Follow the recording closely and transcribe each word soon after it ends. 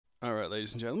All right,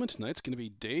 ladies and gentlemen, tonight's going to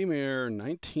be Daymare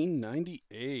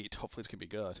 1998. Hopefully, it's going to be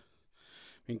good.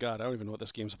 I mean, God, I don't even know what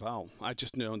this game's about. I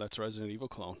just know that's a Resident Evil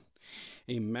clone.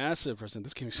 A massive Resident.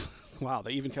 This game is. Wow,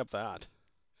 they even kept that.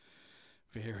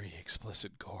 Very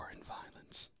explicit gore and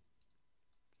violence.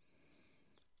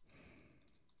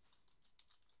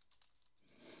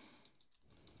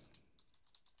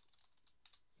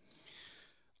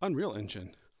 Unreal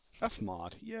Engine.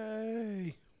 F-Mod.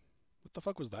 Yay! What the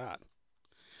fuck was that?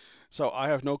 So I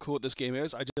have no clue what this game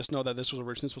is. I just know that this was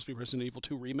originally supposed to be Resident Evil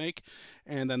 2 remake,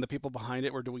 and then the people behind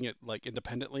it were doing it like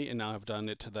independently, and now I've done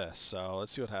it to this. So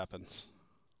let's see what happens.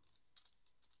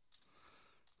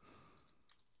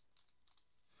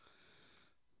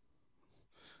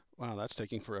 Wow, that's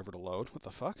taking forever to load. What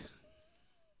the fuck?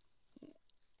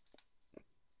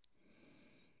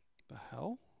 The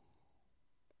hell?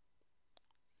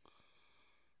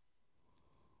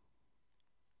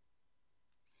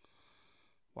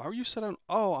 Why were you set on...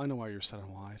 Oh, I know why you're set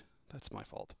on wide. That's my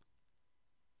fault.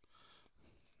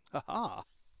 Haha!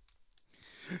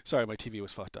 Sorry, my TV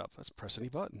was fucked up. Let's press any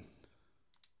button.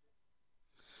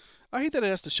 I hate that it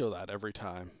has to show that every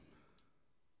time.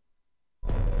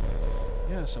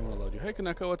 Yes, I'm gonna load you. Hey,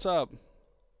 Kaneko, what's up?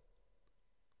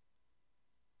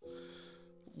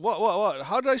 What?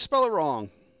 How did I spell it wrong?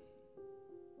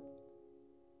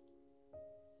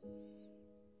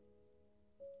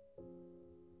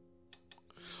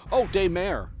 Oh,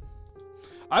 Daymare.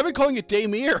 I've been calling it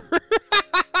Daymare.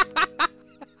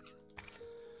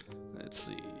 Let's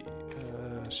see.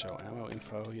 Show ammo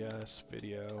info, yes.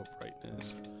 Video,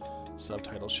 brightness.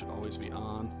 Subtitles should always be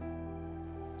on.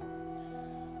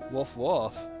 Woof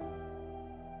woof.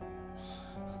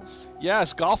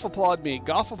 Yes, golf applaud me.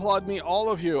 Golf applaud me, all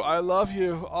of you. I love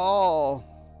you all.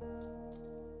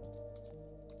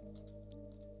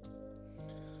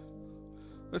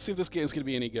 Let's see if this game's going to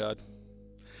be any good.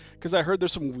 Because I heard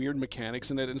there's some weird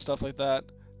mechanics in it and stuff like that.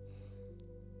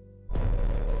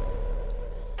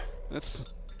 That's...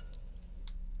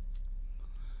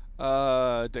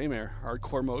 Daymare.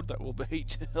 Hardcore mode, that will be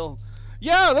till...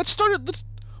 Yeah, let's start it... Let's...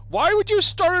 Why would you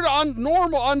start it on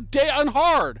normal, on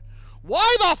hard?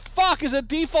 Why the fuck is it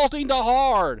defaulting to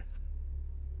hard?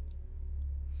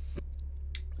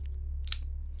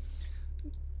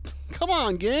 Come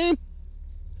on, game.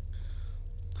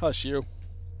 Hush you.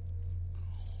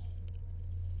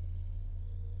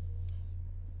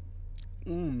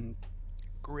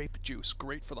 Grape juice,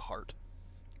 great for the heart.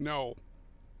 No.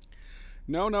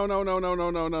 No.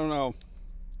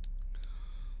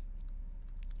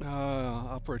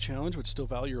 Up for a challenge would still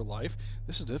value your life.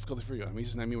 This is difficult for you.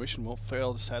 Enemies and ammunition won't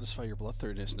fail to satisfy your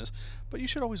bloodthirstiness, but you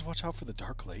should always watch out for the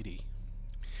Dark Lady.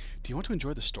 Do you want to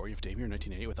enjoy the story of Daymare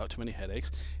 1980 without too many headaches?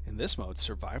 In this mode,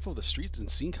 survival of the streets and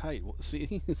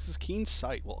keen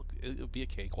sight will it'll be a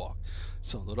cakewalk.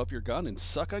 So load up your gun and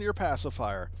suck on your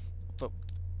pacifier. But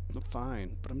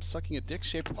fine, but I'm sucking a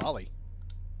dick-shaped lolly.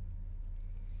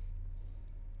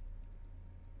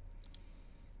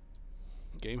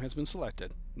 Game has been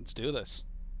selected. Let's do this.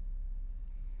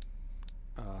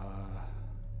 Alright,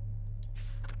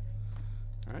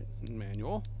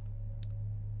 manual.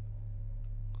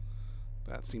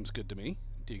 That seems good to me.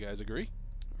 Do you guys agree?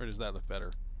 Or does that look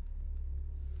better?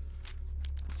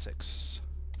 6.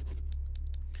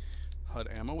 HUD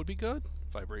ammo would be good.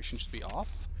 Vibration should be off.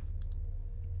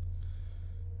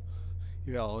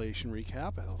 Evaluation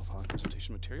recap. Upon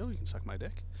presentation material, you can suck my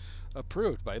dick.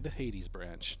 Approved by the Hades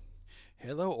branch.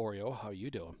 Hello, Oreo. How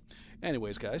you doing?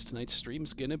 Anyways, guys, tonight's stream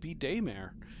is gonna be Daymare,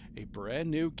 a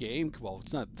brand new game. Well,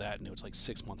 it's not that new. It's like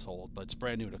 6 months old, but it's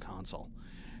brand new to console.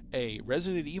 A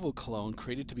Resident Evil clone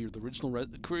created to be the original,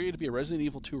 created to be a Resident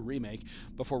Evil 2 remake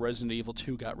before Resident Evil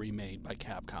 2 got remade by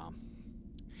Capcom.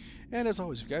 And as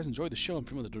always, if you guys enjoyed the show and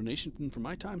from the donation from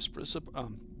my time,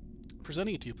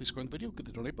 presenting it to you, please scroll on the video, click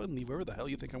the donate button, leave whatever the hell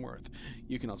you think I'm worth.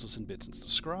 You can also send bits and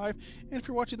subscribe, and if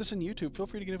you're watching this on YouTube, feel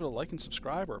free to give it a like and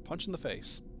subscribe or a punch in the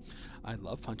face. I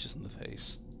love punches in the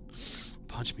face.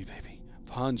 Punch me, baby.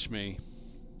 Punch me.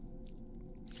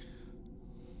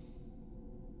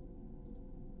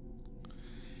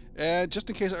 And just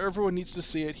in case everyone needs to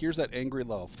see it, here's that angry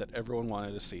loaf that everyone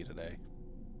wanted to see today.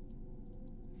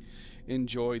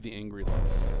 Enjoy the angry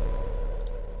loaf.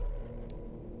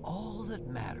 All that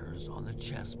matters on the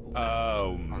chessboard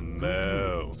are good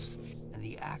moves and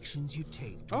the actions you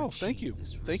take to achieve thank you.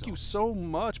 This result. Thank you so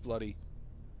much, Bloody.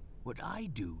 What I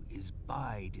do is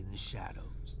bide in the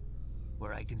shadows,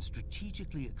 where I can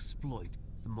strategically exploit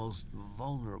the most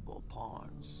vulnerable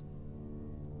pawns.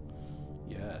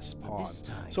 Yes, But pawn. this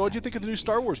time So what do you had think to of the be new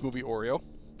Star different. Wars movie, Oreo?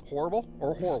 Horrible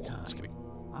or This horrible? time, Just kidding.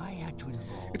 I had to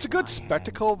involve It's a good my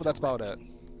spectacle, hand but that's about it. directly.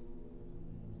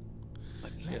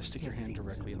 Let's stick your get hand things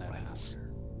directly in the that right ass. order.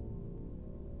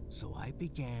 So I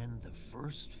began the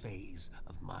first phase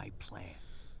of my plan.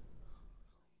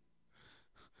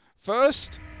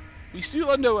 First, we steal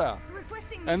underwear.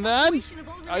 Requesting the And then, evacuation of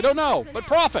all I don't know, remaining but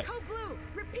personnel. profit. Code Blue.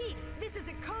 Repeat, this is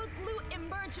a Code Blue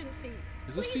emergency.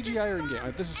 Is this Please CGI or in game?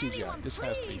 respond. This is CGI. Anyone, This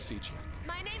has to be please. CGI.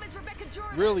 My name is Rebecca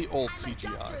Jordan. Really old I'm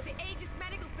CGI. a doctor at the Aegis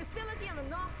Medical Facility on the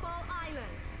North Pole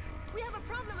Islands. We have a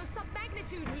problem of some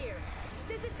magnitude here.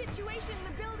 There's a situation in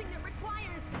the building that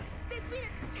requires... There's been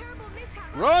a terrible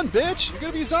mishap. Run, bitch! You're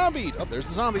gonna be zombied. Oh, there's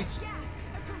the zombies. Gas,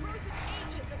 a corrosive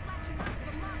agent that latches onto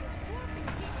the lungs, warping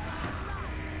people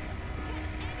inside. Can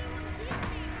anyone hear me?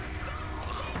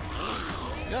 God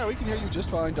save me. Yeah, we can hear you just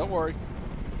fine. Don't worry.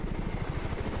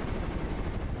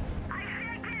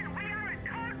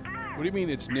 What do you mean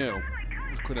it's new?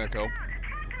 Quick echo.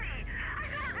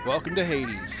 Welcome to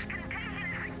Hades.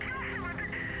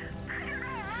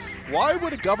 Why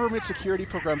would a government security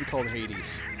program be called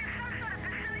Hades?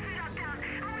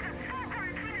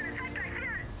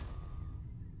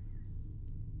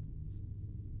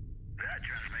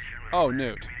 Oh,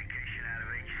 Newt.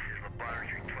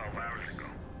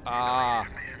 Ah.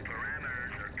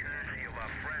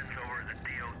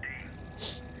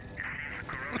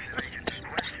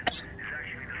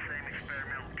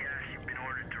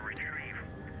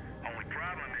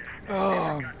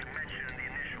 Oh.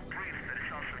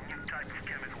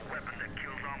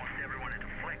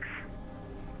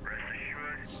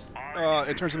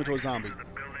 It turns him into a zombie.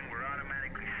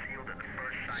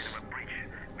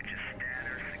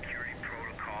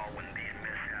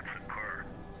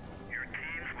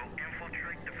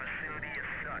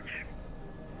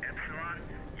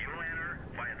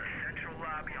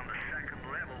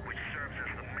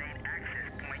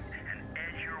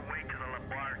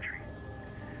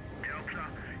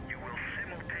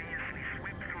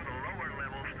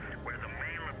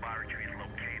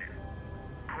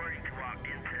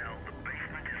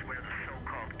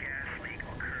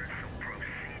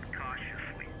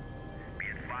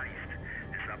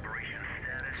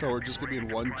 So we're just going to be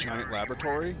in one giant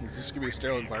laboratory? Is this going to be a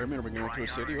sterile environment? Are we going through a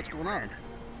city? What's going on?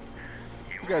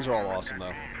 You guys are all awesome,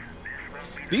 though.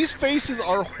 These faces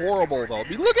are horrible, though. I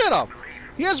mean, look at him!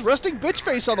 He has resting bitch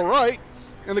face on the right.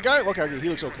 And the guy, look, okay, he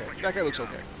looks okay. That guy looks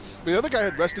okay. But the other guy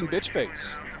had resting bitch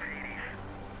face.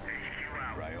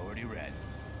 Priority red.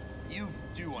 You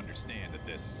do understand that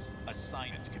this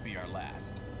assignment could be our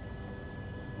last.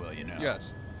 Well, you know.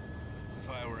 Yes. If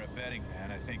I were a betting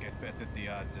man, I think I'd bet that the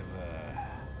odds of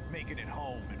making it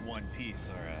home in one piece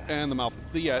are And the mouth.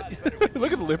 Yeah.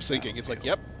 Look at the lip syncing. It's like,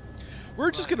 yep.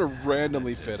 We're just going to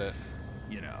randomly fit it.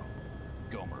 You know,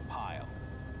 Gomer Pyle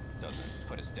doesn't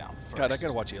put us down first. God, I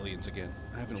gotta watch Aliens again.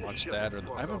 I haven't watched that, or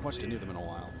I haven't watched any of them in a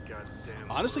while.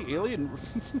 Honestly, Alien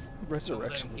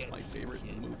Resurrection was my favorite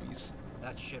movies.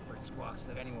 That shipwreck squawks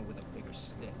at anyone with a bigger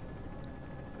stick,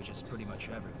 which is pretty much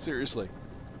everyone. Seriously.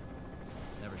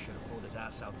 Never should have pulled his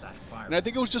ass out that fire. And I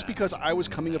think it was just because I was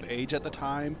coming of age at the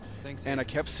time, and I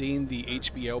kept seeing the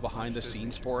HBO behind the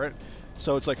scenes for it.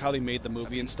 So it's like how they made the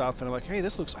movie and stuff, and I'm like, hey,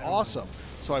 this looks awesome.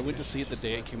 So I went to see it the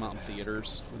day it came out in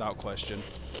theaters, without question.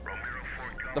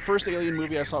 The first Alien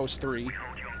movie I saw was 3,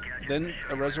 then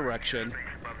a Resurrection,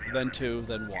 then 2,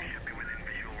 then 1.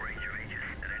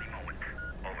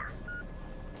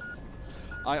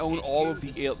 I own all of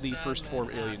the first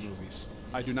 4 Alien movies.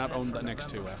 I do not own the next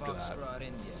 2 after that.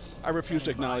 I refuse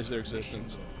to acknowledge their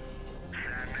existence.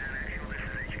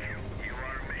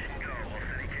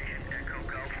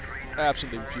 I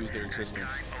absolutely refuse their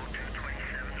existence.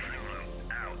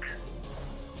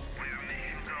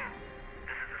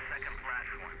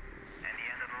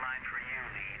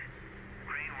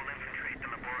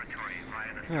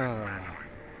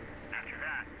 After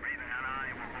that, Raven and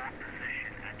I will hold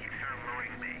position at the external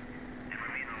loading bay and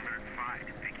remain on alert 5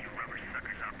 to pick you rubber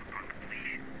suckers up upon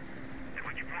completion. At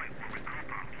which point, we'll regroup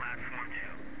on platform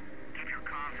 2. Keep your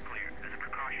comms clear as a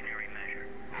precautionary measure.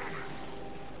 Over.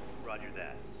 Roger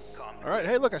that. Comms. Alright,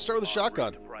 hey look, I start with a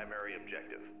shotgun. Primary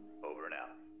objective. Over and out.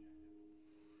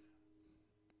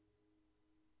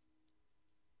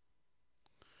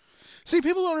 See,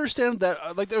 people don't understand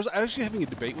that, like, I was actually having a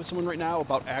debate with someone right now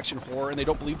about action horror, and they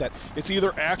don't believe that it's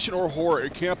either action or horror.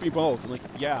 It can't be both. I'm like,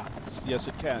 yeah, yes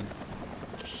it can.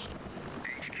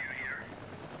 HQ here.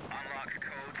 Unlock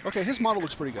code. Okay, his model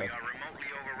looks pretty We good. are remotely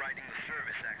overriding the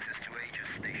service access to Aegis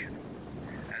Station.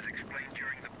 As explained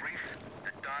during the brief,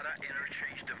 the data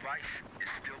interchange device is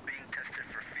still being tested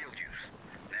for field use.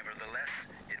 Nevertheless,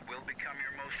 it will become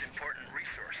your most important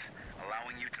resource,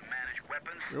 allowing you to manage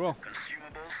weapons, Very well.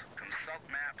 consumables, consult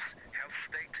maps, health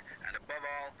state, and above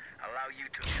all, allow you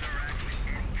to interact with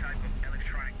any type of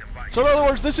electronic device. So in other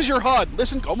words, this is your HUD.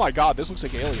 Listen, oh my god, this looks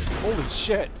like aliens. Holy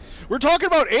shit. We're talking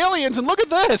about aliens, and look at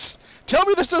this! Tell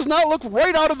me this does not look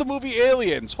right out of the movie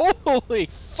Aliens. Holy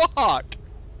fuck!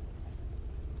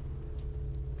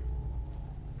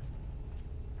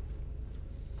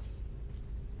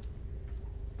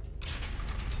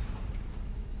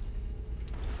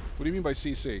 What do you mean by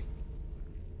CC?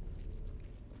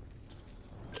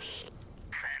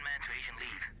 Sandman to Agent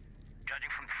Lead. Judging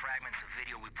from the fragments of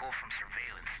video we pulled from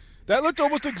surveillance. That looked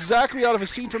almost exactly out of a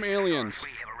scene from Aliens.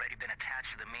 We have already been attached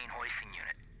to the main hoisting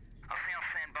unit. I'll stay on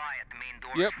standby at the main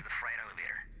doors Yep. to the freight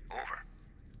elevator. Over.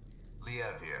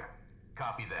 Liev here.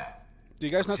 Copy that. Do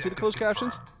you guys not see the closed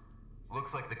captions? Confirmed.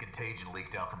 Looks like the contagion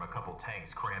leaked out from a couple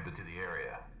tanks crammed into the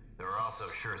area. There are also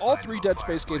sure All signs three of Dead fire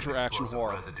Space games from were action explosive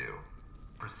horror. Residue.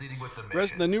 Proceeding with the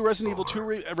mission. The new Resident Evil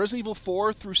Over. 2, Resident Evil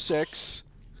 4 through 6,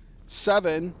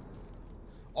 7,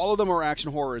 all of them are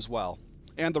action horror as well.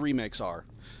 And the remakes are.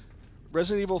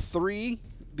 Resident Evil 3,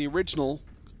 the original,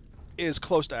 is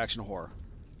close to action horror.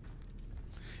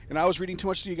 And I was reading too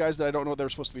much to you guys that I don't know what they were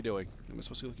supposed to be doing. Am I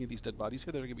supposed to be looking at these dead bodies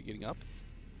here that are going to be getting up?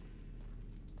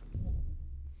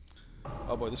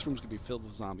 Oh boy, this room's going to be filled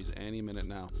with zombies any minute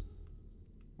now.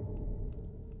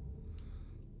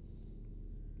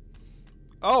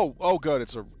 Oh, good.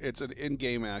 It's an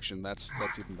in-game action. That's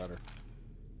even better.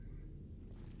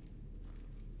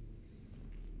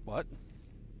 What?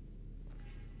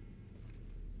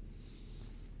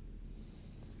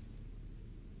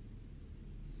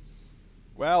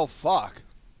 Well, fuck.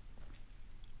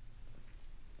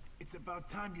 It's about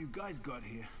time you guys got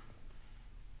here.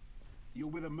 You're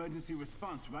with emergency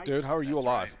response, right? Dude, how are you That's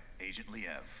alive? right. Agent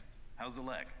Liev. How's the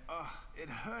leg? Ugh, it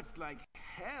hurts like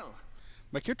hell.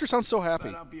 My character sounds so happy.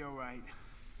 But I'll be alright.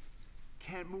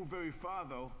 Can't move very far,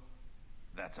 though.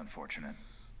 That's unfortunate.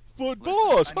 But Listen,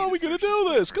 boss, I how are need we to gonna search do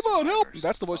this this? place Come for on, help! survivors.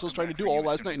 That's the voice I I'll was come trying to back do for all you as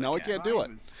last soon night. as Now I I can. can't do it.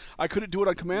 Survivors. I couldn't do it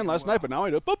on command Yeah, last well. night, but now I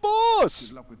do. But boss!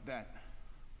 Good luck with that.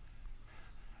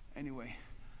 Anyway,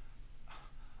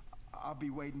 I'll be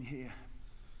waiting here.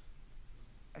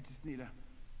 I just need a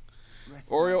rest.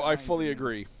 Oreo, my I eyes fully and then-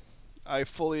 agree. I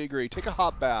fully agree. Take a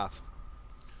hot bath.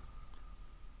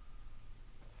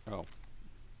 Oh.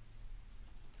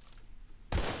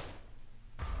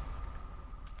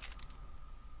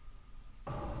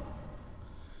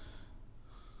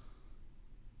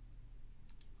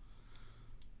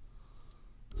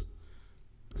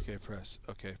 Okay, press.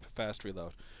 Okay, fast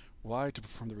reload. Why to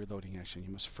perform the reloading action?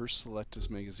 You must first select this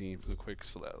magazine from the quick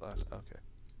select. Okay.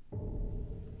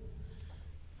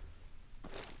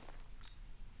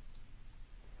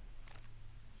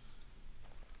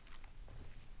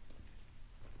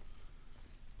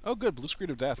 Oh, good. Blue screen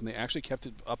of death, and they actually kept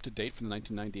it up to date from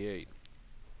 1998.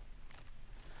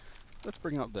 Let's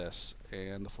bring out this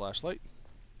and the flashlight.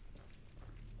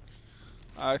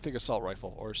 I think assault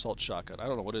rifle or assault shotgun. I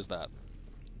don't know what is that.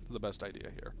 It's the best idea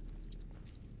here.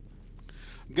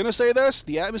 I'm gonna say this: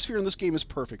 the atmosphere in this game is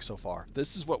perfect so far.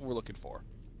 This is what we're looking for.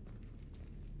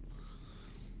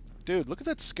 Dude, look at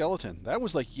that skeleton. That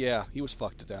was like, yeah, he was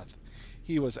fucked to death.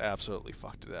 He was absolutely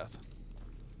fucked to death.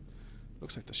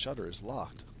 Looks like the shutter is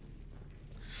locked.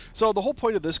 So the whole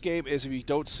point of this game is, if you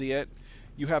don't see it,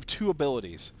 you have two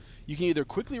abilities. You can either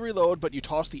quickly reload, but you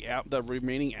toss the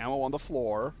remaining ammo on the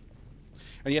floor,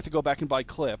 and you have to go back and buy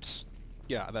clips.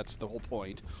 Yeah, that's the whole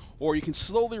point. Or you can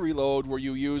slowly reload, where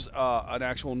you use an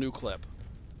actual new clip.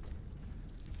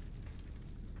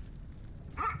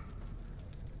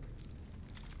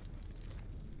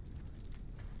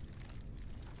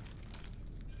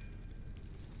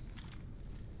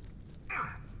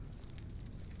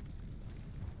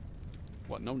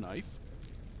 What, no knife?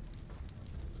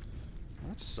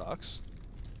 That sucks.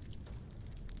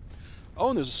 Oh,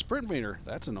 and there's a sprint meter.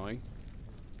 That's annoying.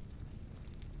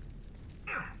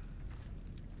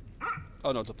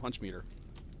 Oh, no, it's a punch meter.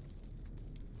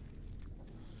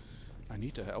 I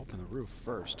need to open the roof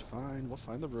first. Fine, we'll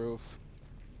find the roof.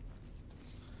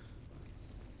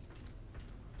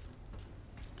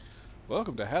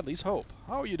 Welcome to Hadley's Hope.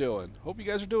 How are you doing? Hope you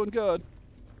guys are doing good.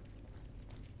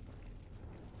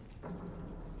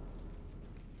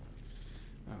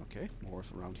 Okay, more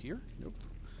around here. Nope.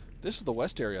 This is the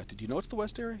west area. Did you know it's the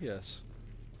west area? Yes.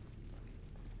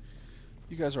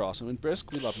 You guys are awesome. And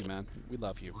Brisk, we love you, man. We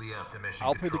love you. Liev to mission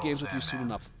I'll play the control, games with you soon Sandman.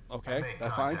 enough. I Okay? made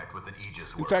That fine? contact with an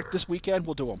Aegis In worker. fact, this weekend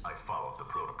we'll do them. I followed the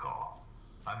protocol.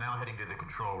 I'm now heading to the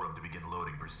control room to begin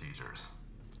loading procedures.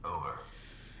 Over.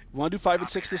 You want to do 5 and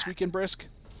 6 this weekend, Brisk?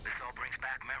 This all brings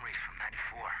back memories from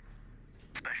 '94.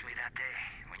 Especially that day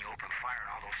when you opened fire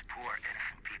on all those poor,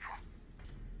 innocent people.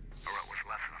 Or what was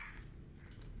left of them.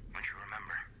 Don't you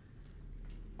remember?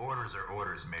 Orders are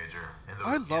orders, Major. And those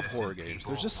I love innocent horror games.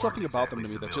 people There's just weren't something about them to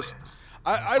me exactly that just... civilians.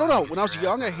 I don't know. When I was Get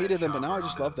your young, ass I out of that hated them, but now I chopper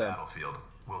just onto love the them. Battlefield.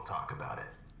 We'll talk about it.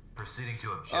 Proceeding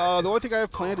to objective. The only thing I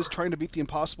have planned is Over. trying to beat the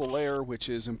impossible lair, which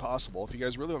is impossible. If you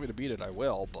guys really want me to beat it, I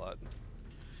will, but...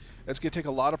 It's going to take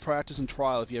a lot of practice and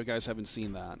trial if you guys haven't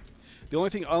seen that. The only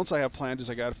thing else I have planned is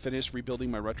I got to finish rebuilding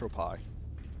my RetroPie.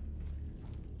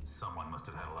 Someone must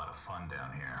have had a lot of fun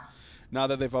down here. Now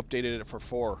that they've updated it for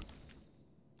 4.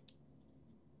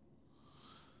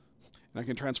 And I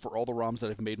can transfer all the ROMs that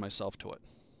I've made myself to it.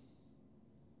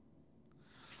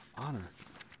 Honor.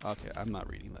 Okay, I'm not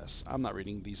reading this. I'm not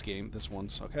reading this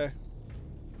ones, okay?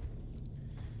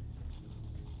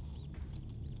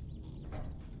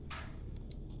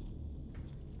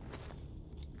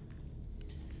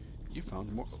 You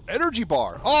found more energy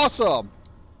bar. Awesome!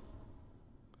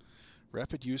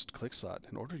 Rapid used click slot.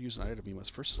 In order to use an item, you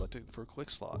must first select it for a click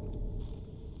slot.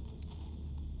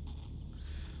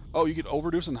 Oh, you get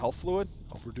overdose and health fluid?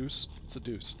 Overdose? It's a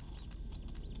deuce.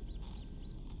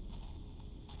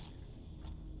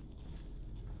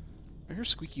 I hear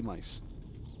squeaky mice.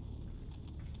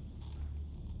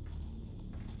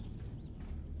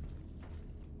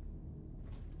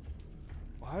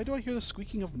 Why do I hear the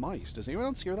squeaking of mice? Does anyone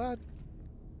else hear that?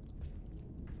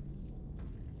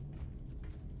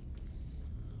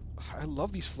 I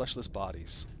love these fleshless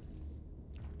bodies.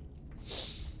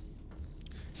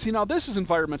 See, now this is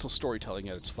environmental storytelling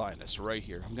at its finest, right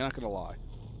here. I'm not going to lie.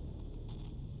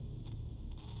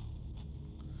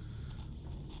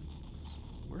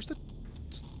 Where's the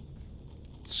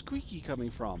squeaky coming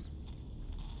from?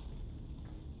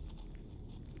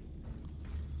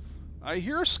 I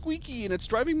hear a squeaky and it's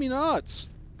driving me nuts.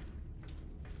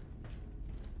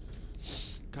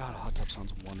 God, a hot tub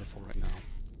sounds wonderful right now.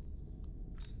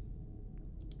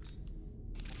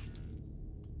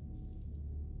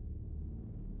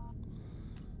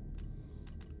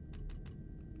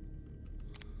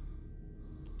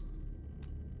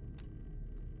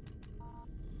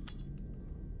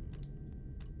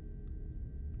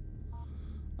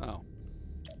 Oh.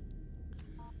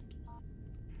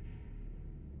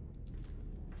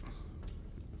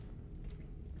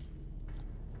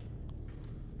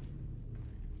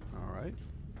 Alright.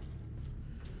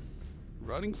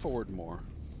 Running forward more.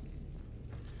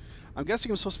 I'm guessing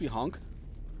I'm supposed to be Hunk.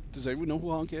 Does everyone know who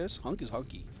Hunk is? Hunk is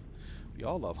Hunky. We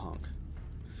all love Hunk.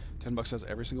 $10 says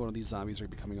every single one of these zombies are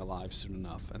becoming alive soon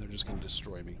enough, and they're just going to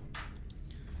destroy me.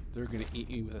 They're going to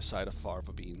eat me with a side of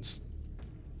fava beans.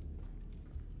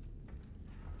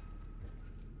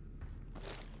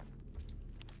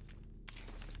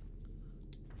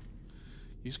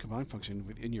 Use combine function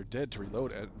within your dead to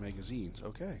reload at magazines.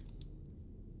 Okay.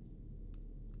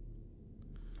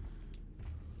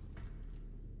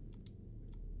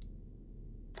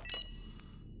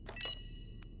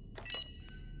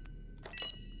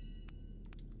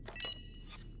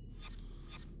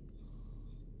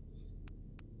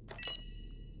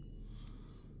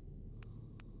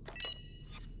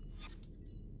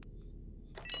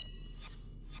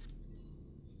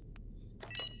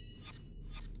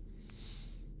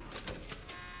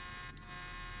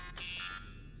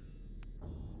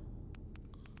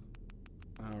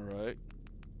 Alright.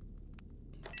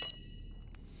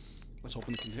 Let's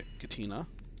open the Katina.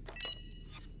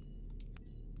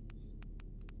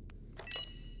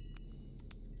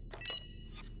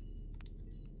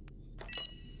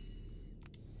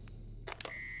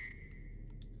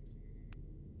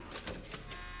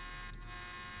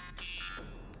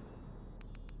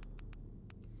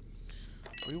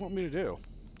 What do you want me to do?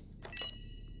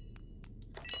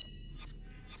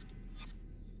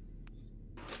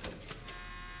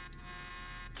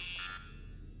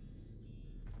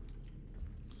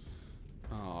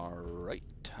 Alright,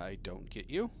 I don't get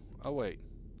you. Oh, wait.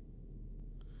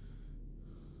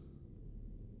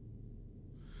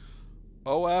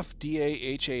 OF,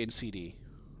 DA, HA, and CD.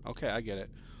 Okay, I get it.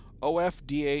 OF,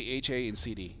 DA, HA, and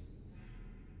CD.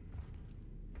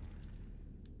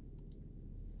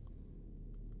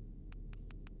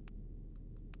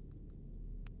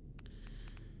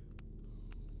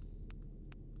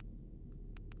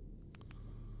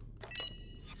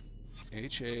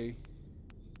 HA.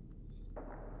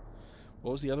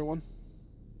 What was the other one?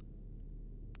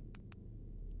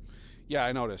 Yeah,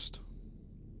 I noticed.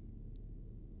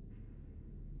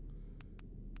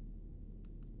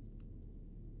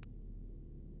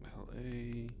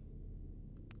 LA.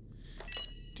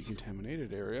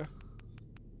 Decontaminated area.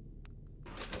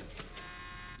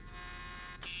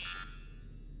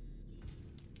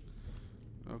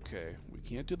 Okay, we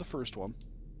can't do the first one.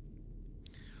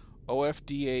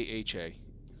 OFDAHA.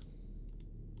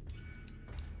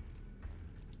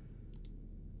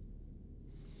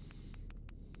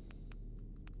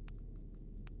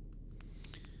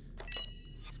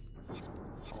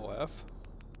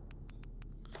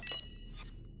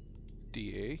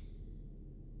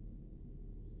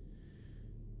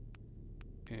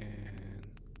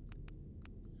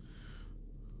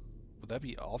 that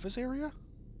be office area?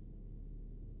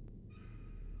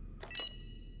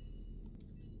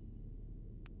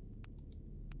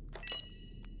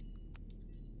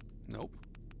 Nope.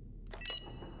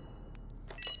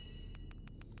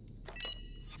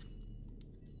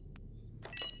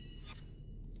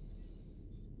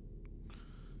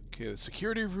 Okay, the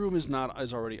security room is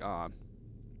already on.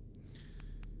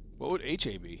 What would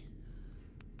HA be?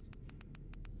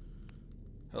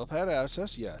 Helipad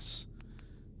access? Yes.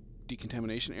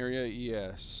 Decontamination area?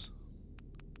 Yes.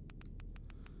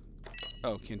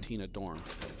 Oh, Cantina dorm.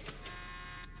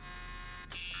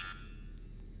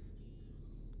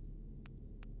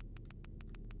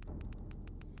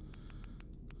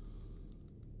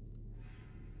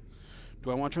 Do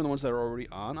I want to turn the ones that are already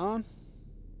on?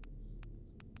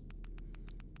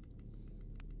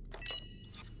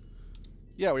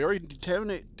 Yeah, we already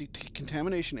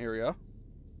decontamination area.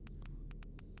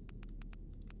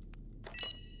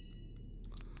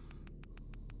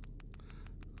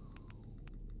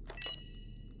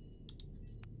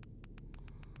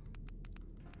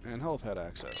 And helipad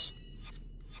access.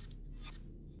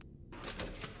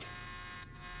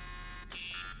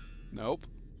 Nope.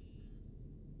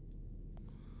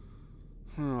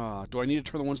 Do I need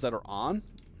to turn the ones that are on?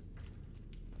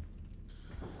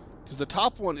 Because the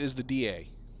top one is the DA.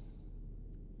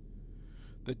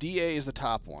 The DA is the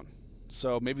top one.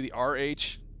 So maybe the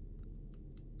RH.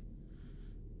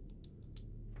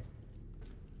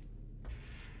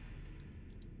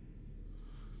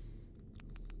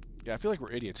 Yeah, I feel like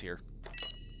we're idiots here.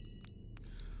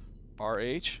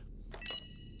 RH.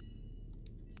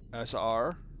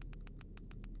 SR.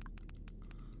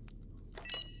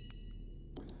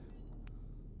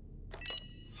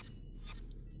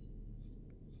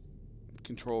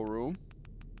 Control room.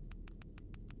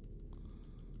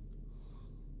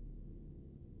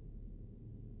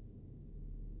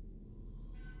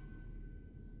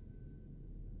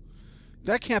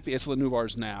 That can't be Isla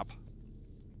Nubar's nap.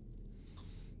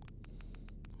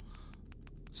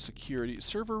 Security.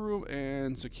 Server room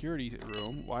and security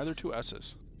room. Why are there two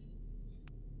S's?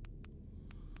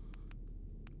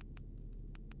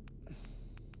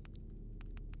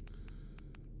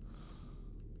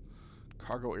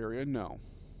 Cargo area? No.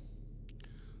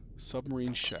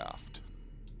 Submarine shaft.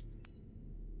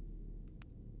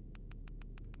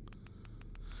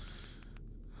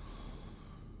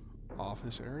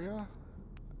 Office area?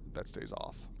 That stays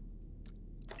off.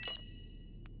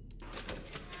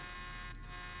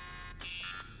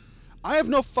 I have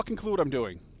no fucking clue what I'm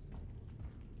doing.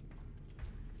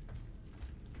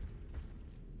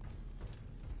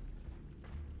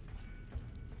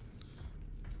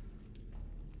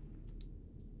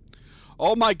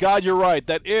 Oh my God, you're right.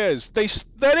 That is.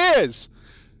 That is.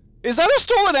 Is that a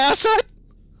stolen asset?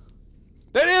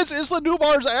 That is Isla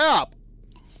Nubar's app.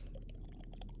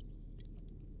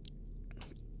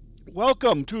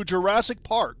 Welcome to Jurassic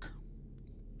Park.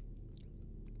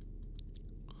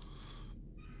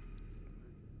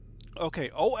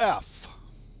 Okay, OF.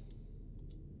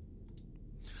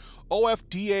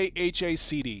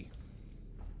 OFDAHACD.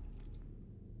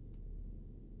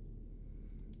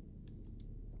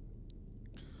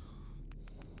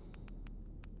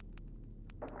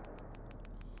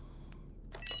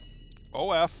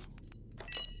 OF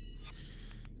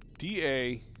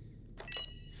DA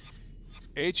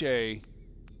HA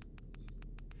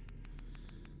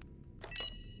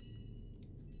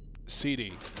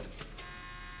CD.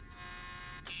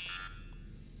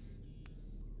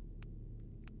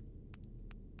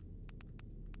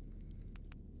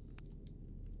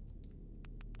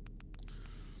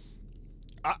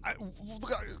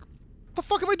 What the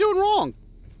fuck am I doing wrong?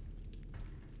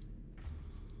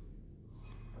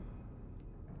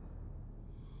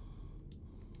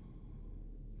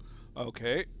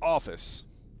 Okay, office.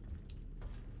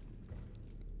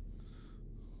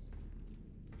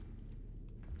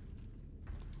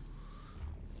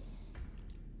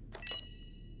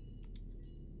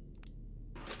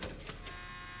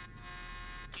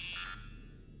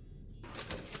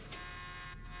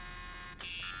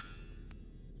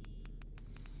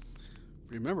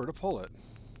 Remember to pull it.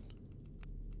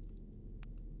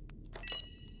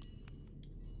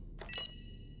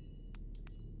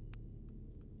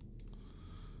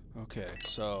 Okay,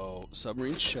 so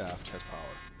submarine shaft has power.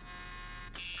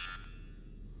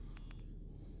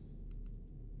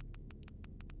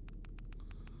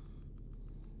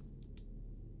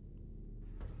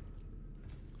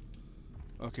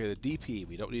 Okay, the DP.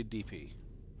 We don't need DP.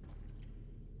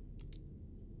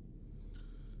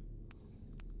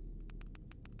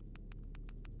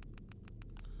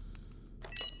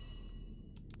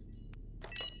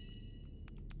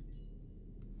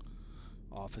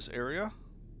 Office area.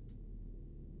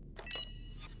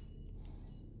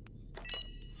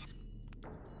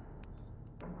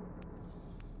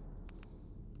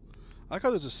 I like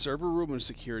how there's a server room and a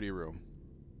security room.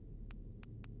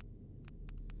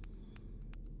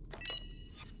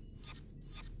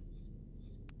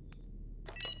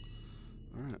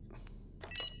 Alright.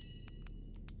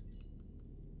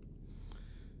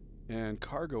 And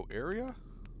cargo area?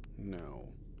 No.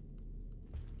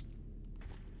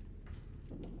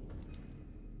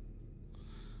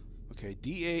 Okay,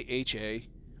 DAHA,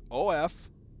 OF.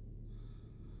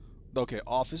 Okay,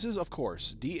 offices, of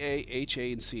course.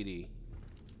 DAHA and CD.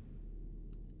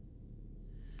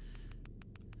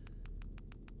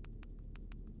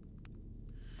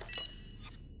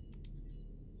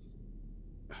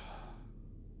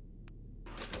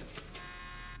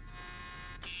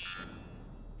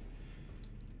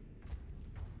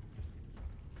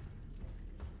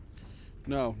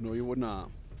 No, no, you would not.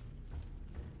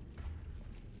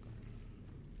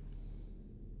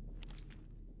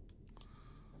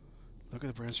 Look at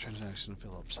the branch transaction,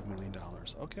 Phillips, $1 million.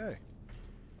 Okay.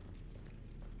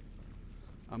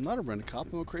 I'm not a rent-a-cop.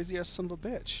 I'm a crazy-ass son of a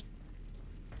bitch.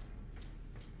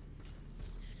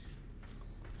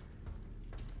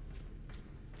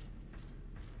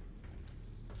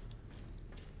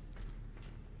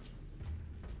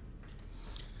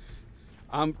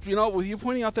 You know, with you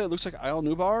pointing out that it looks like Isle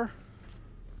Nubar.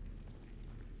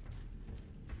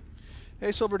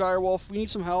 Hey, Silver Direwolf, we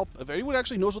need some help. If anyone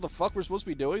actually knows what the fuck we're supposed to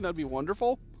be doing, that'd be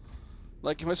wonderful.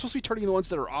 Like, am I supposed to be turning the ones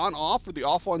that are on off or the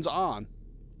off ones on?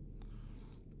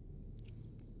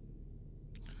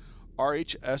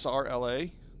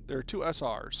 RHSRLA. There are two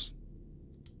SRs.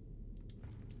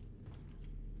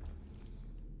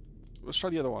 Let's try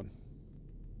the other one.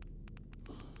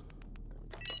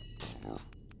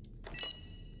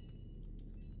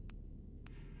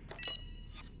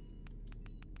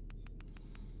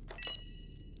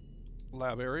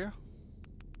 Lab area.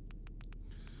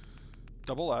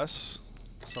 Double S.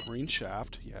 Submarine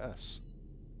shaft. Yes.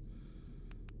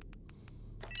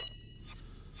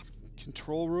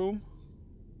 Control room.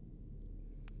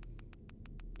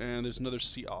 And there's another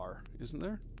CR, isn't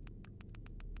there?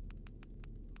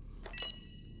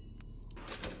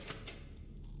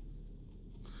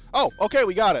 Oh, okay,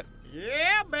 we got it.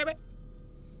 Yeah, baby.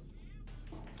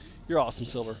 You're awesome,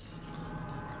 Silver.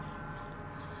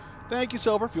 Thank you,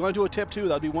 Silver. If you want to do a tip too,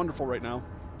 that'd be wonderful right now.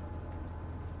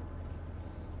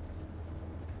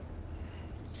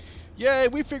 Yay,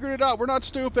 we figured it out. We're not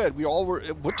stupid. We all were.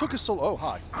 What took us so... Oh,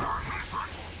 hi.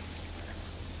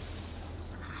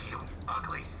 You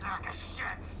ugly sack of shit!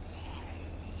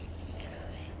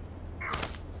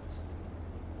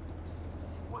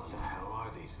 What the hell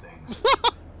are these things?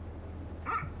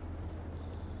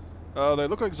 They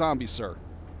look like zombies, sir.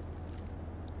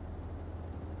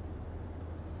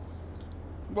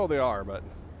 Well, they are, but...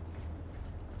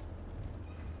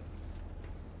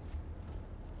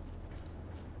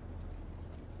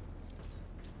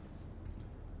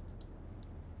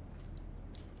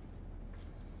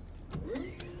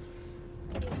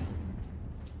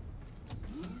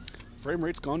 Frame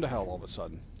rate's gone to hell all of a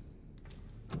sudden.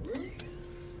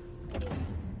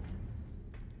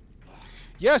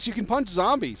 Yes, you can punch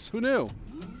zombies. Who knew?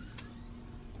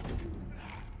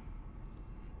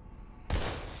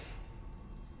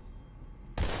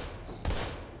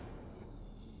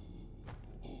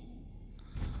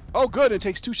 Oh, good. It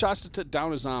takes 2 shots to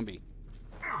down a zombie.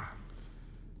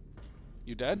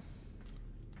 You dead?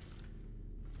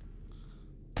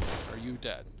 Are you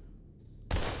dead?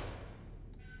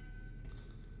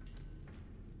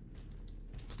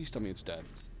 Please tell me it's dead.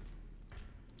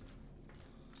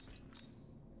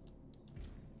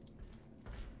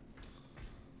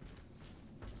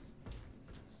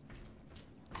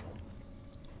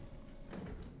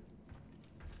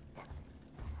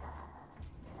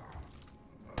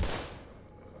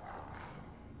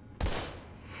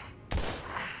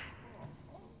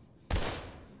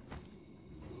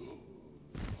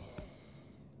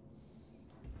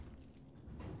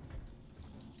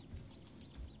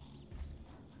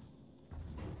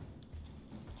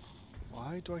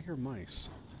 Why do I hear mice?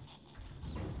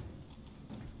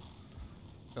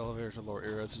 Elevator to lower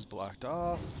areas is blocked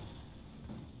off.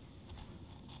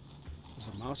 There's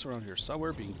a mouse around here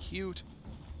somewhere being cute.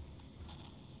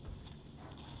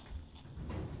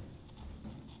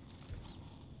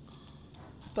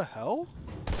 What the hell?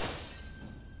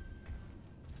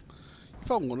 You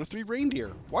found 1 of 3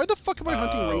 reindeer. Why the fuck am I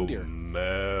hunting reindeer?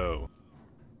 No.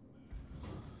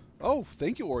 Oh,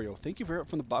 thank you, Oreo. Thank you very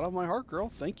from the bottom of my heart,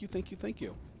 girl. Thank you, thank you, thank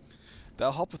you.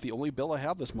 That'll help with the only bill I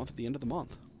have this month at the end of the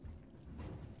month.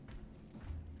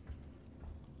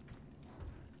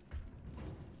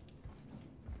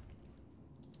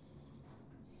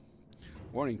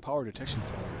 Warning, power detection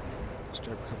failure.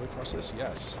 Start recovery process?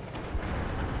 Yes.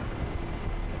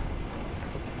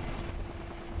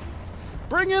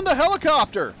 Bring in the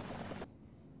helicopter!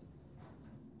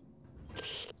 Agent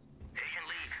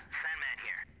Lee, Sandman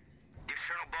here. The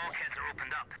external bulkheads are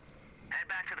opened up. Head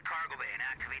back to the cargo bay and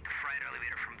activate the freight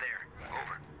elevator from there.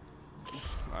 Over.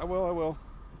 I will.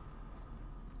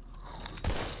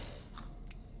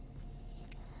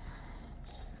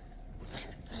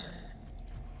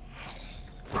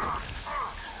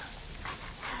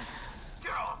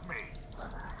 Get off me!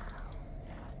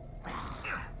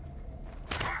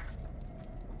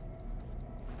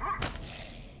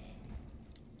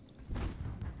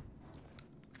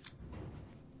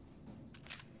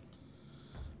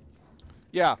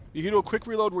 Yeah, you can do a quick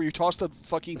reload where you toss the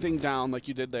fucking thing down like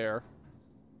you did there.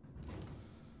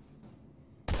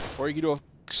 Or you can do a...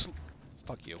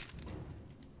 Fuck you.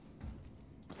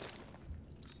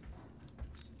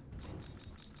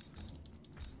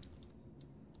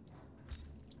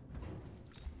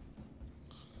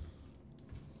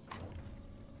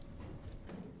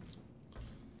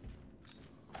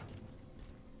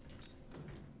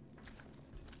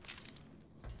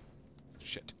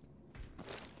 Shit.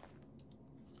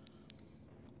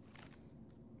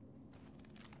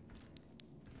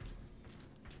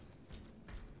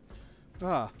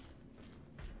 Ah.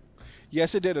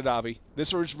 Yes, it did, Adavi.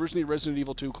 This was originally Resident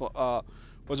Evil 2,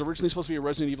 was originally supposed to be a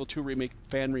Resident Evil 2 remake,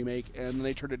 fan remake, and then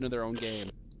they turned it into their own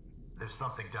game. There's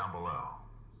something down below.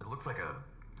 It looks like a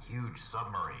huge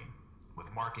submarine with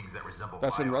markings that resemble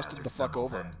That's been biohazard rusted the fuck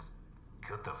symbols, over. and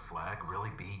could the flag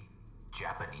really be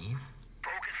Japanese?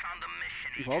 Focus on the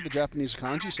mission, Well, the Agent. Japanese I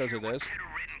kanji don't says care it what is.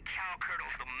 titter-ridden cow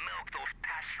curdles the milk those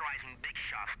pasteurizing big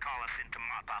shots call us in to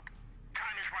mop up.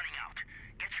 Time is running out.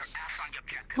 Get your ass on your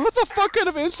objective. What the fuck kind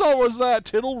of insult was that?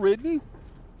 Tittle-ridden?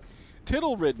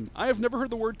 Tittle-ridden. I have never heard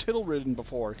the word tittle-ridden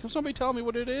before. Can somebody tell me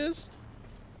what it is?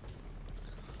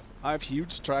 I have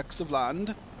huge tracts of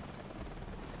land.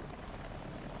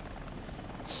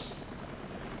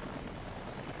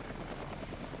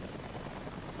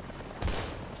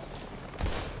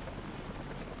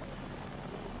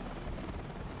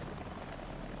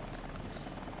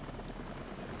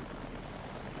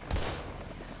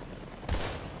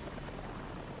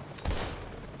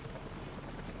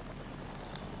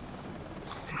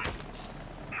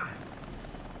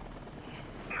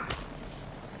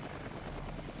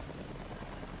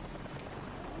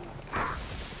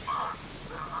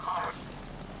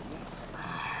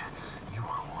 You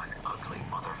are one ugly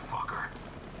motherfucker.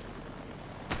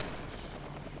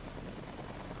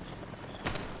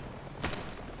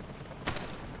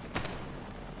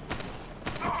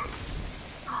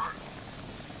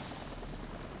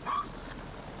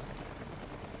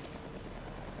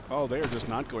 Oh, they are just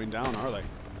not going down, are they?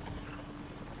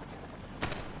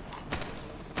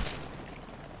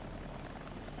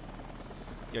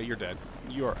 Yeah, you're dead.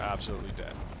 You are absolutely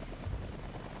dead.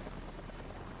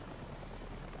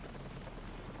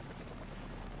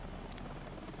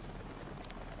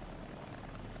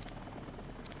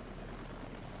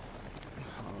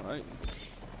 Alright.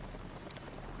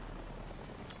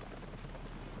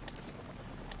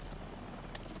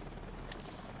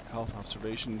 Health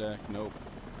observation deck, nope.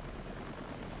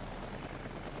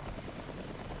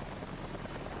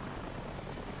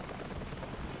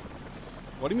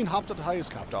 What do you mean hopped at the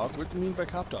highest, cop dog? What do you mean by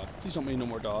cop dog? Please don't mean no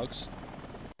more dogs.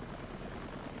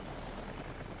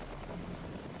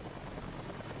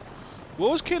 What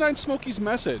was K9 Smokey's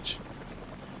message?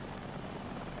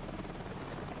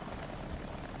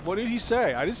 What did he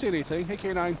say? I didn't say anything. Hey,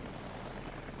 K9.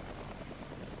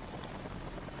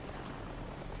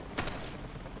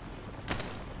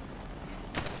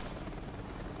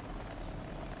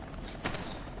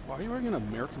 Why are you wearing an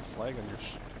American flag on your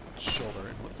shoulder?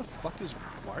 And what the fuck is...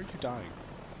 Why are you dying?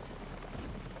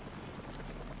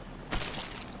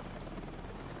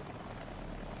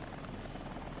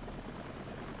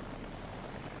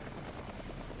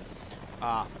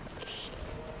 Ah.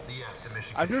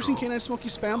 I've never seen K9 Smokey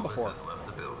spam before. Has left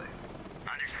the building.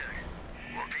 Understood.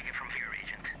 We'll take it from here,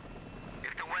 Agent.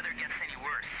 If the weather gets any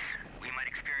worse, we might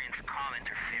experience comm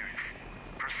interference.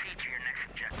 Proceed to your next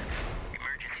objective.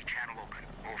 Emergency channel open.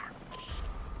 Over.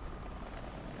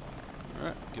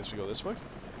 Alright, guess we go this way.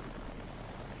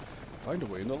 Find a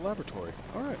way into the laboratory.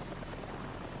 Alright.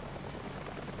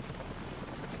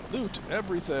 Loot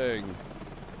everything!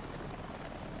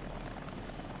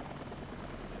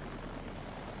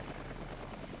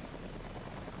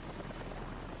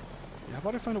 Yeah, how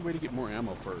about I find a way to get more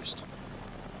ammo first?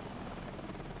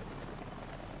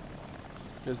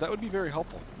 Because that would be very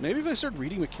helpful. Maybe if I started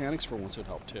reading mechanics for once it would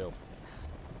help too.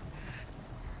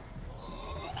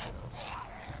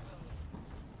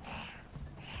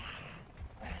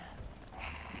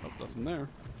 Nothing there.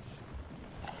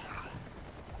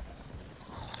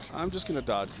 I'm just gonna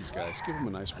dodge these guys. Give them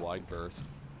a nice wide berth.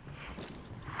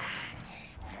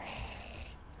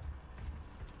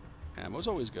 Ammo's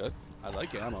always good. I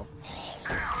like ammo.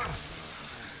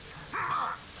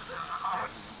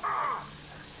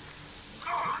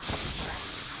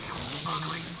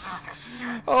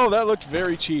 Oh, that looked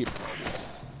very cheap.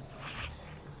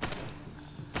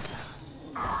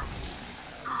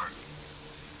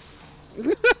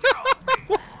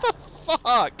 What the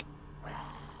fuck?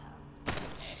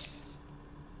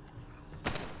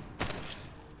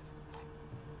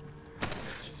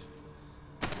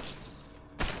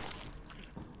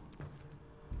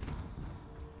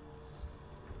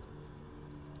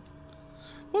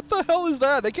 What the hell is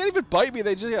that? They can't even bite me.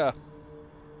 They just, yeah.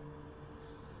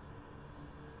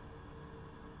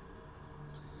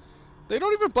 They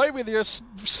don't even bite me. They just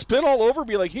spit all over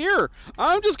me like, here,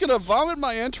 I'm just going to vomit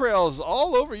my entrails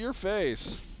all over your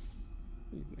face.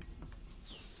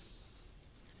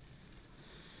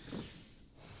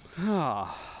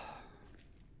 Ah.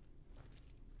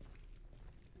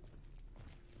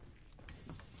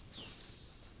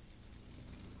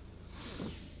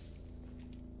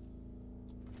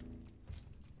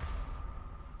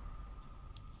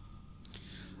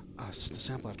 The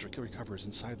sample after it recovers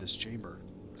inside this chamber.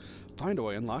 Find a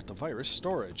way to unlock the virus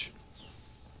storage.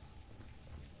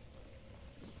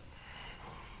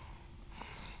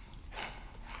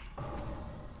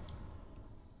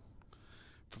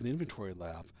 From the inventory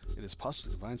lab, it is possible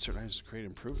to find certain items to create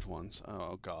improved ones.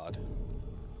 Oh, God.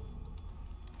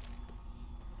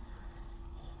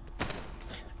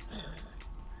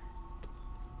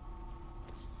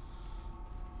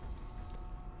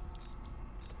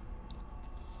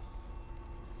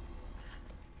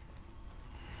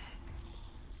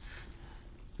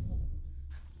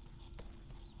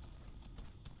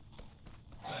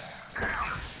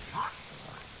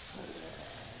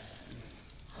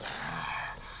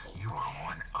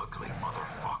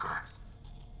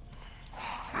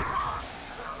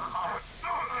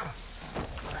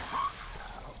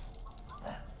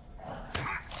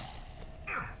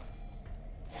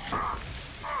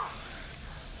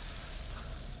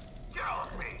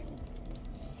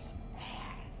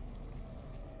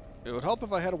 It would help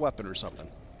if I had a weapon or something.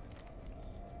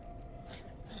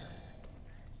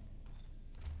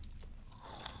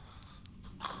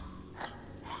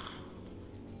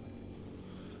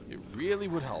 It really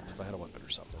would help if I had a weapon or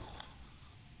something.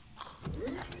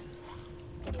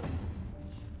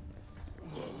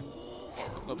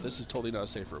 Oh, this is totally not a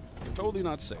safe room. Totally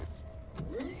not safe.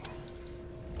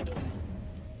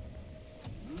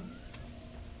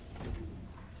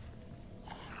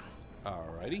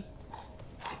 Alrighty.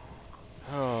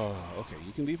 Oh, okay.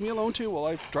 You can leave me alone too while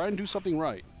I try and do something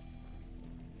right.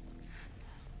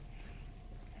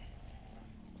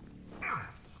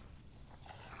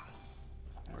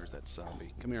 Where's that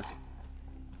zombie? Come here.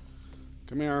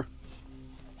 Come here.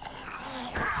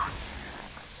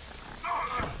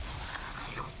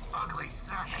 You ugly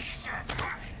sack of shit.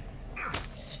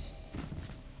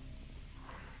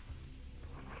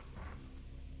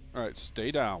 Alright,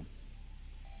 stay down.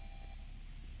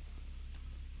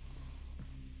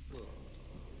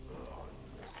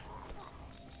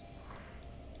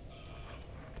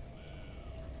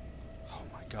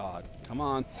 God, come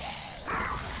on.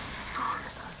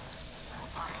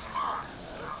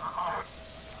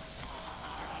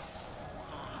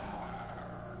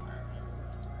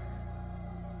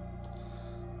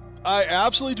 I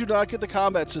absolutely do not get the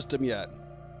combat system yet.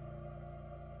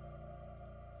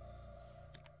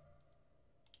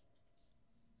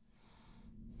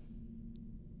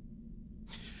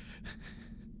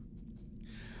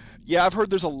 Yeah, I've heard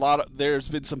there's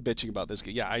been some bitching about this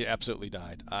game. Yeah, I absolutely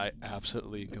died. I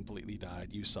absolutely and completely died.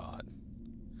 You saw it.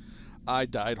 I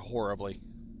died horribly.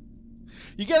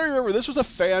 You gotta remember, this was a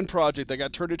fan project that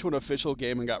got turned into an official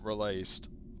game and got released.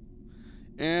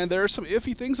 And there are some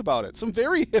iffy things about it. Some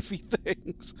very iffy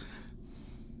things.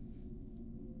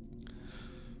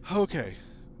 Okay.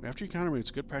 After you counter me,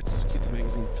 it's good practice to keep the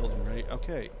magazine filled and ready.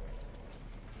 Okay.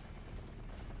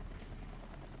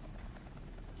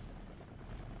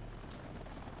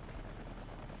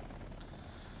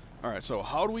 Alright, so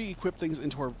how do we equip things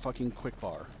into our fucking quick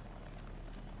bar?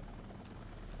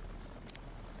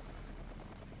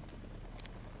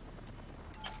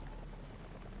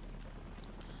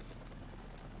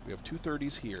 We have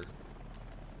 230s here.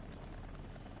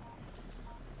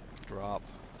 Drop.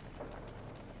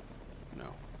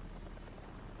 No.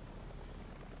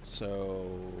 So...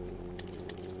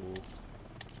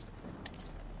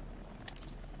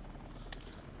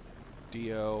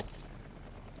 Dio.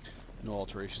 No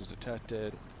alterations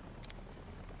detected.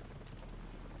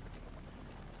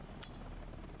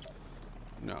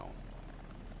 No.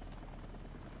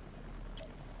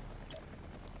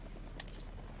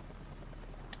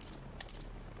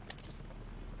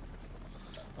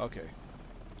 Okay.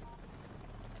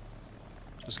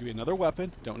 This could be another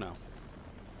weapon. Don't know.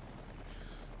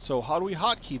 So how do we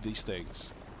hotkey these things?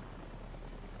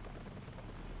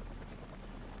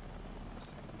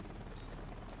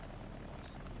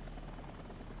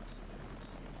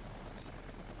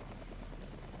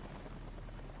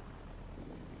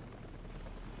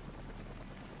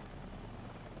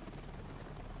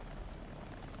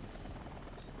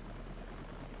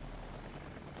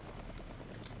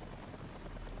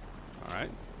 All right.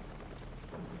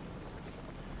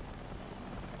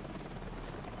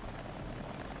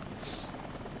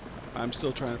 I'm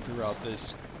still trying to figure out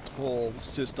this whole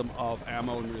system of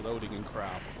ammo and reloading and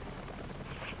crap.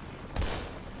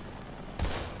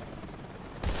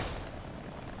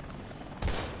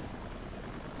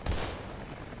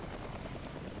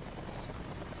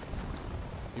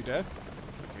 You dead?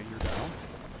 Okay, you're down.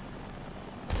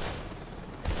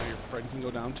 Now your friend can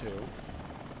go down too.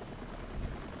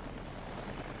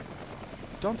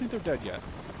 Don't think they're dead yet.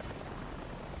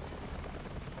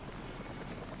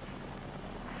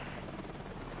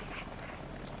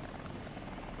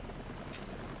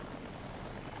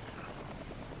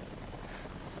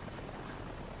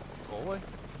 Go away.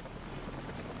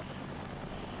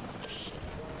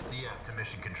 DF to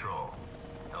mission control.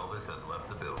 Elvis has left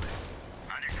the building.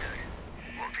 Understood.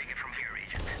 We'll take it from here,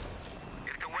 Agent.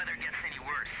 If the weather gets any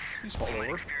worse, Please fall you might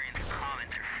over. experience comm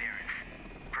interference.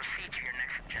 Proceed to your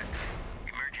next objective.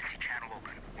 Emergency channel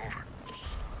open. Over.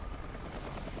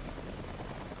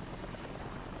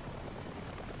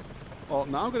 Well,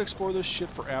 now I'm going to explore this shit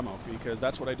for ammo, because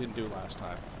that's what I didn't do last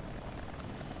time.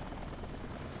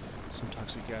 Some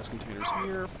toxic gas containers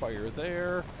here, fire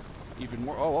there, even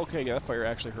more. Oh, okay, yeah, that fire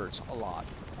actually hurts a lot.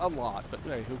 A lot, but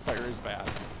hey, fire is bad.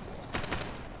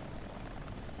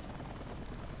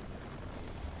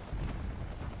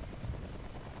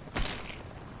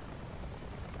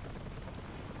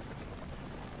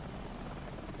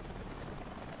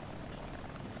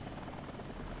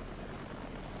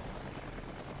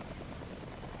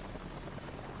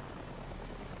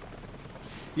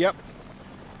 Yep.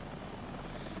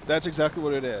 That's exactly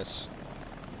what it is.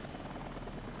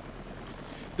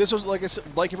 This was, like I said,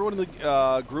 like everyone in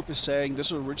the group is saying,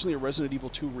 this was originally a Resident Evil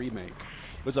 2 remake.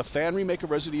 It was a fan remake of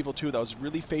Resident Evil 2 that was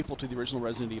really faithful to the original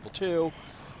Resident Evil 2.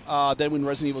 Then when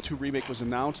Resident Evil 2 Remake was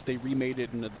announced, they remade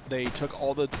it and they took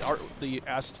all the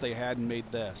assets they had and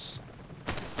made this.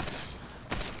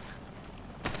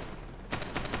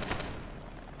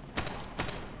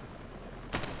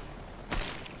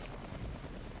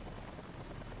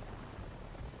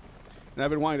 And I've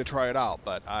been wanting to try it out,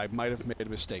 but I might have made a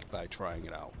mistake by trying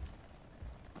it out.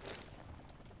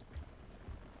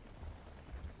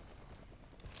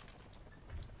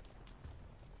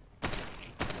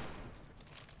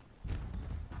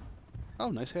 Oh,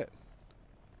 nice hit.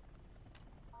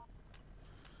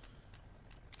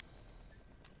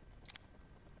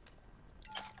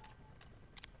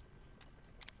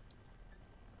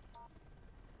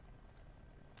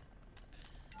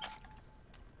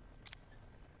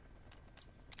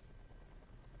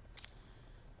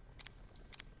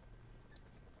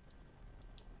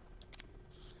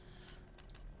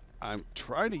 I'm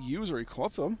trying to use or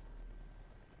equip them.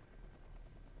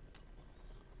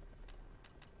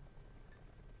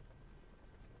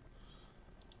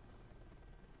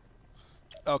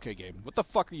 Okay, game. What the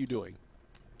fuck are you doing?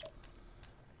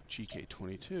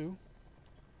 GK22.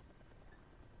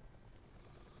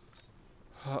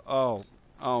 Oh.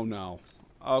 Oh, no.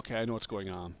 Okay, I know what's going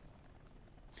on.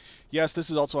 Yes, this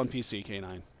is also on PC,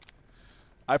 K9.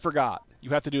 I forgot. You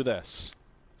have to do this.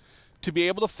 To be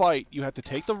able to fight, you have to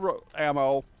take the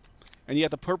ammo, and you have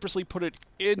to purposely put it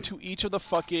into each of the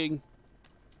fucking...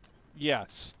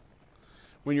 Yes.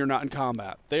 When you're not in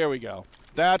combat. There we go.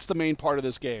 That's the main part of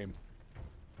this game.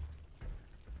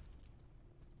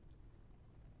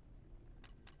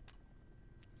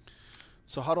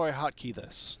 So how do I hotkey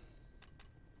this?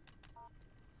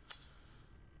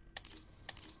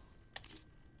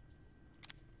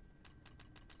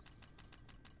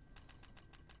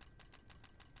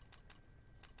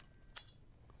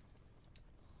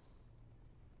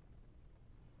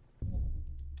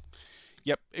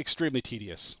 Yep, extremely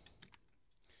tedious.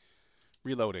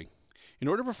 Reloading. In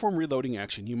order to perform reloading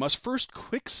action, you must first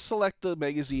quick select the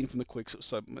magazine from the quick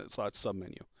slot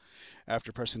submenu.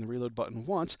 After pressing the reload button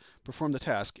once, perform the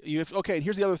task. Okay, and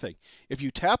here's the other thing. If you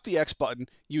tap the X button,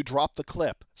 you drop the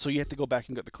clip, so you have to go back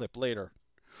and get the clip later.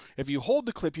 If you hold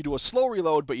the clip, you do a slow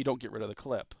reload, but you don't get rid of the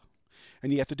clip.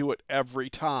 And you have to do it every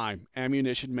time.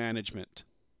 Ammunition management.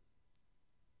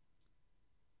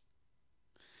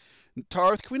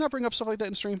 Tarth, can we not bring up stuff like that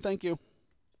in stream? Thank you.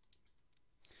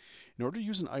 In order to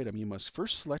use an item, you must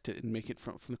first select it and make it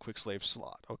from the quick slave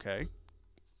slot. Okay.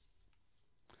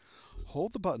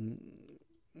 Hold the button.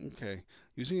 Okay.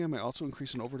 Using it may also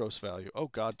increase an overdose value. Oh,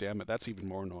 god damn it. That's even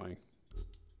more annoying.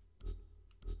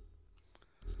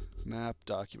 Map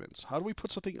documents. How do we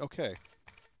put something? Okay.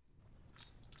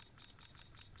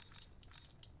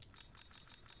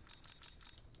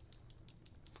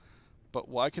 But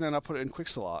why can I not put it in quick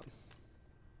slot?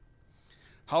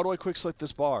 How do I quick select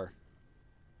this bar?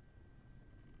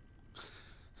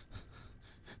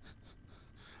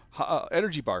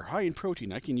 Energy bar, high in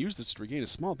protein. I can use this to regain a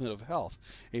small bit of health.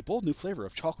 A bold new flavor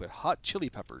of chocolate. Hot chili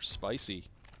peppers. Spicy.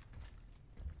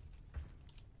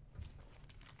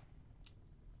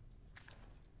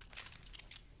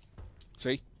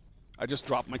 See? I just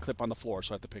dropped my clip on the floor,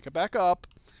 so I have to pick it back up.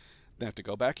 Then I have to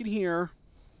go back in here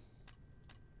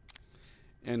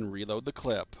and reload the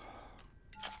clip.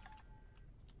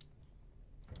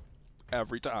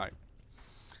 Every time.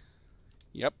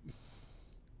 Yep.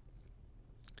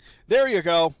 There you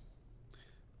go.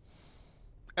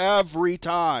 Every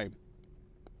time.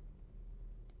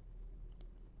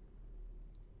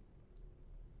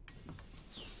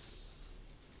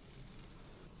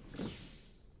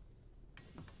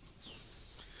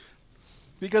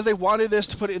 Because they wanted this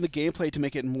to put it in the gameplay to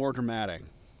make it more dramatic.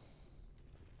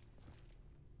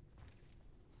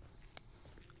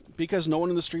 Because no one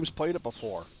in the stream's played it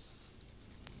before.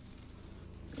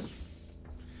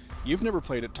 You've never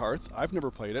played it, Tarth. I've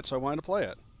never played it, so I wanted to play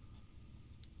it.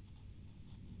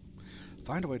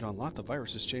 Find a way to unlock the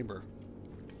virus's chamber.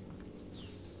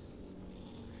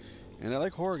 And I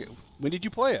like horror games. When did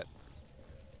you play it?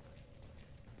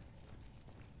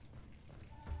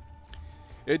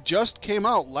 It just came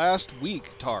out last week,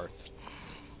 Tarth.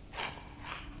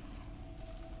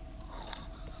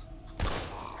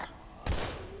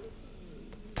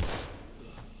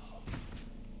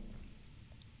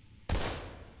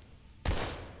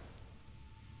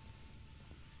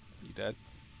 Dead.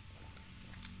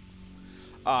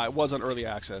 It was on early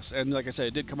access, and like I said,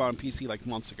 it did come out on PC like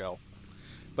months ago.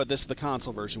 But this is the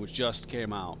console version, which just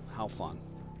came out. How fun.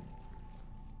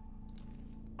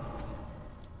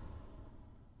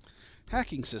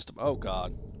 Hacking system. Oh,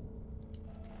 God.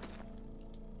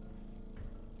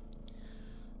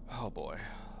 Oh, boy.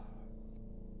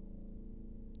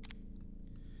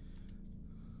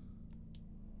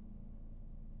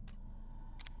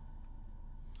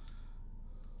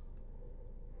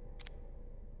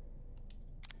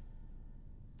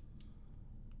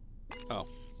 Oh.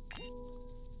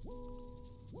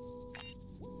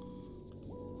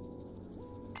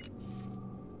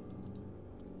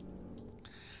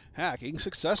 Hacking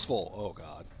successful. Oh,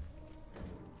 God.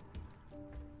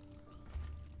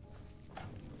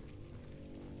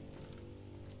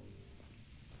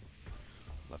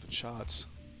 Shots.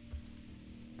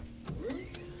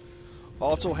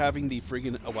 Also, having the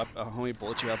friggin' how many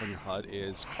bullets you have on your HUD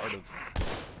is part of.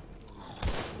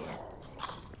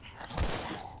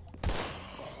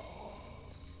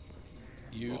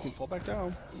 You can fall back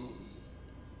down.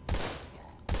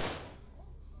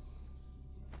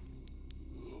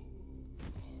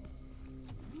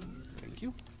 Thank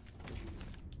you.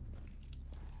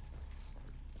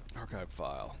 Archive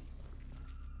file.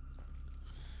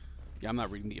 Yeah, I'm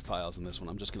not reading the files in this one.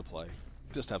 I'm just gonna play.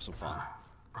 Just have some fun.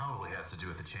 Probably has to do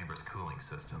with the chamber's cooling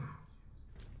system.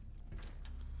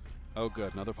 Oh,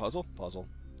 good. Another puzzle? Puzzle.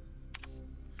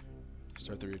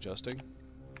 Start the readjusting.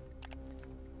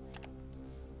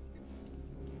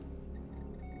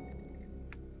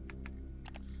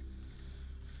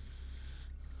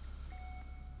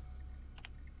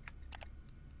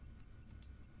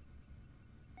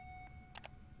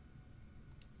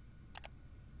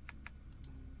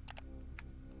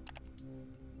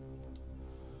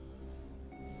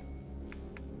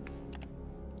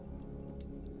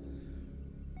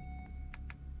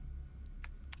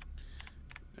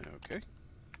 Okay.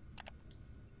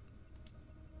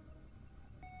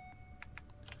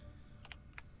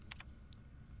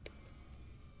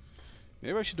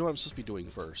 Maybe I should know what I'm supposed to be doing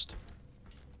first.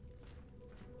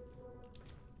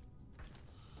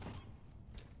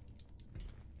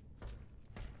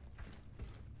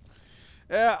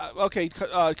 Yeah, okay,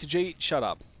 Kajay, shut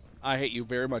up. I hate you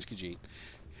very much, Khajiit.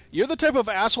 You're the type of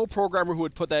asshole programmer who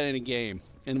would put that in a game,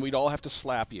 and we'd all have to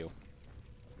slap you.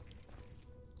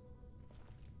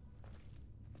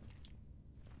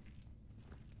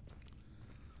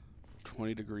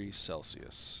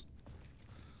 -20°C.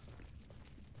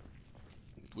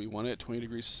 We want it 20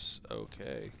 degrees.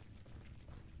 Okay.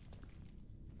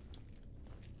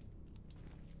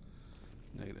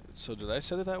 Negative. So did I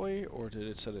set it that way, or did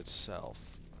it set itself?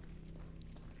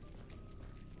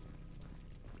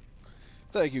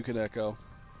 Thank you, Kaneko.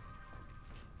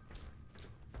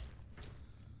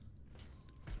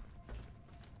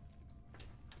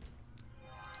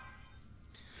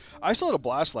 I still had a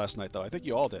blast last night, though. I think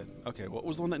you all did. Okay, what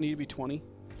was the one that needed to be 20?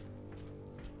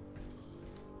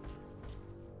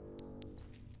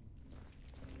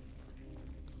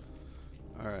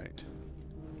 Alright.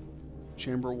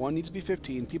 Chamber 1 needs to be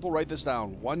 15. People write this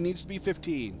down. 1 needs to be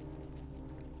 15.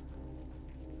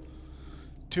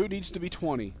 2 needs to be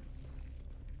 20.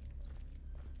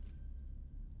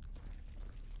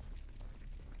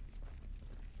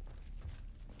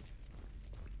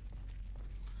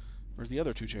 Where's the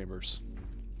other 2 chambers?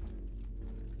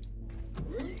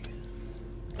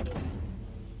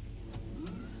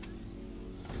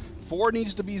 Four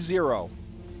needs to be 0.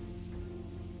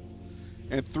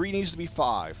 And 3 needs to be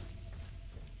 5.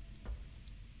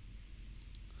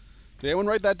 Did anyone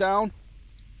write that down?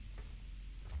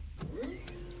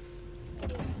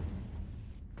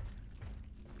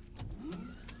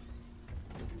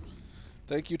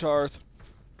 Thank you, Tarth.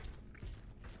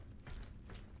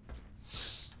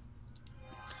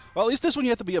 Well, at least this one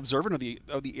you have to be observant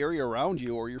of the area around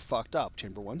you, or you're fucked up.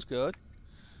 Chamber 1's good.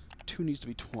 2 needs to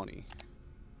be 20.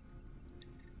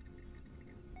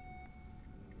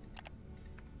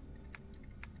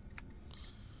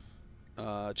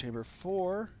 Chamber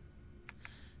 4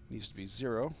 needs to be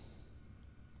 0.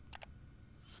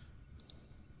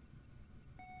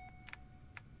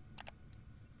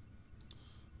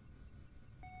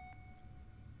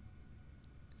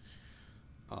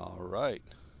 All right.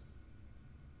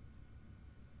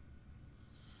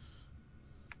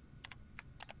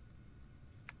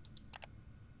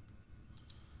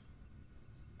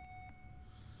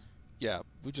 Yeah,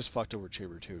 we just fucked over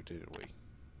Chamber 2, didn't we?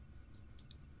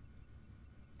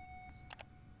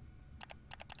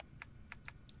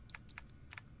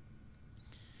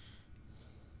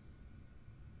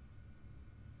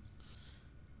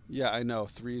 Yeah, I know.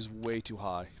 3 is way too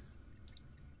high.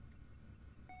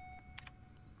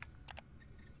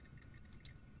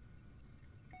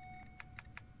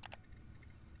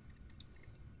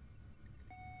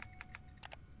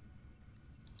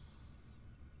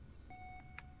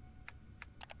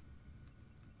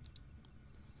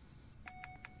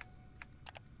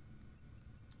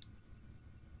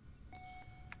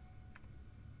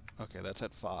 Okay, that's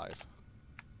at 5.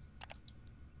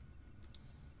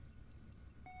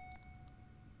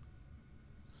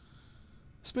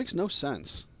 This makes no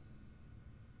sense.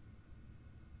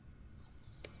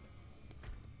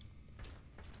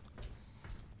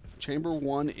 Chamber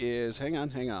 1 is... Hang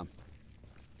on.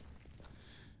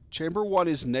 Chamber 1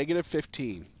 is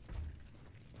 -15.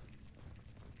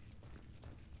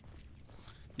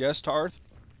 Yes, Tarth?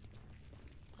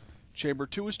 Chamber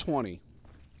 2 is 20.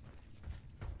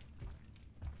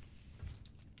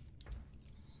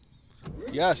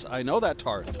 Yes, I know that,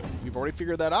 Tarth. We've already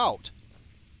figured that out.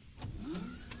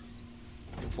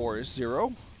 4 is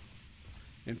 0.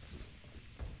 And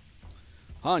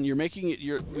Hun, you're making it.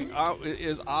 It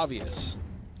is obvious.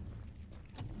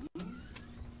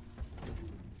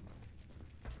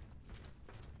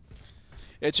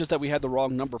 It's just that we had the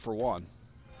wrong number for 1.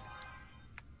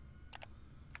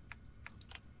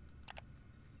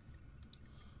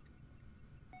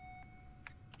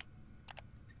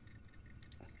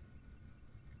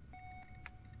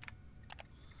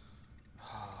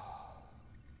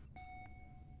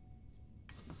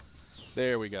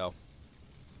 There we go.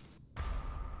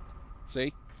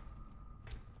 See?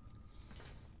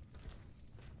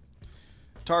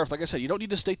 Tarf, like I said, you don't need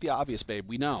to state the obvious, babe.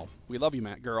 We know. We love you,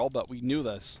 Matt girl, but we knew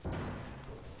this.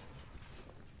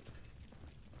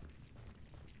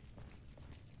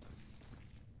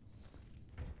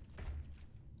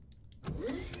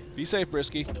 Be safe,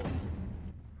 Brisky.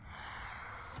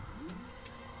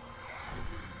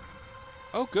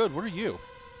 Oh, good. Where are you?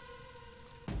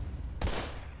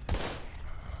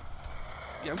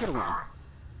 Yeah, I'm gonna run.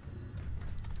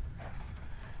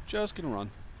 Just gonna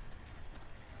run.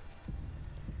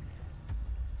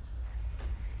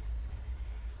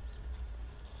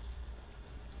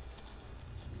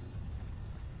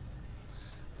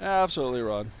 Absolutely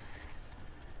run.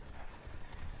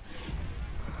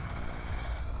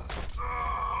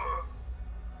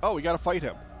 Oh, we gotta fight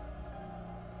him.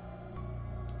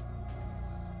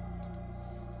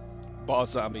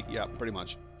 Boss zombie. Yeah, pretty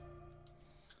much.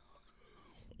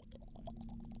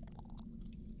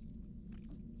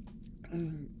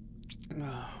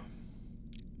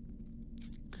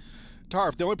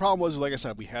 Tarf, the only problem was, like I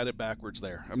said, we had it backwards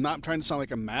there. I'm not trying to sound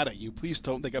like I'm mad at you. Please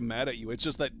don't think I'm mad at you. It's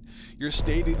just that you're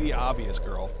stating the obvious,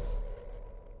 girl.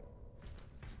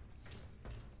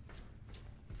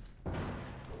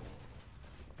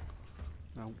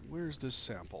 Now, where's this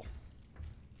sample?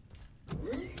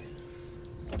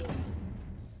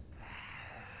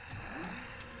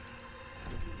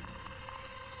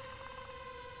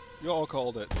 You all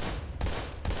called it.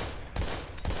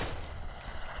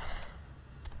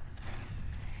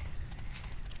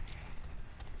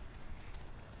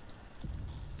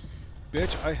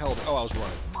 Bitch, I held it. Oh, I was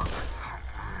running.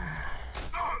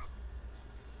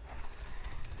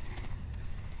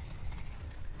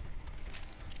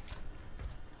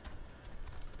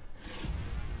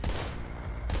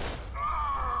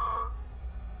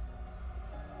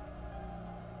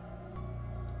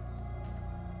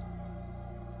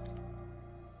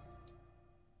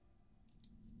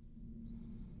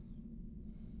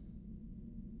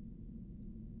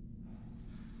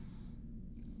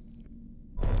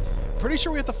 Pretty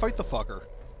sure we have to fight the fucker.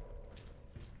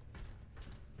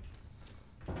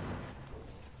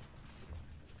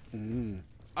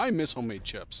 I miss homemade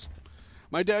chips.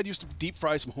 My dad used to deep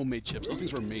fry some homemade chips. Those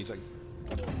things were amazing.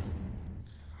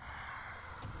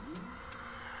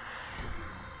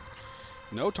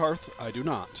 No, Tarth, I do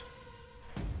not.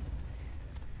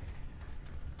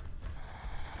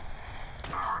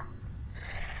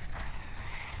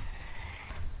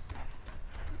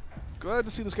 Glad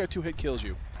to see this guy two-hit kills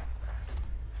you.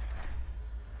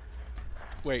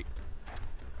 Wait.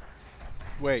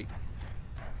 Wait.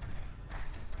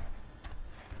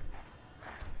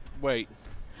 Wait.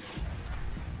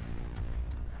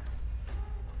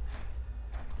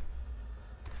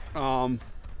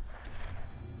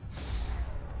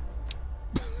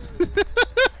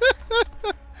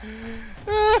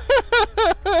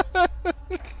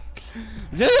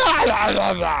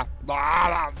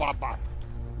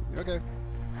 Okay.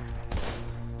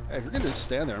 Hey, if you're gonna just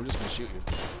stand there, I'm just gonna shoot you.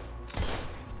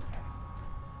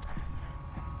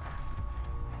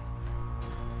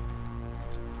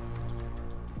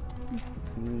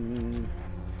 I'm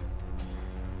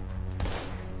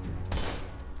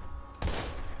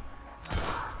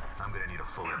gonna need a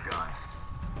fuller gun.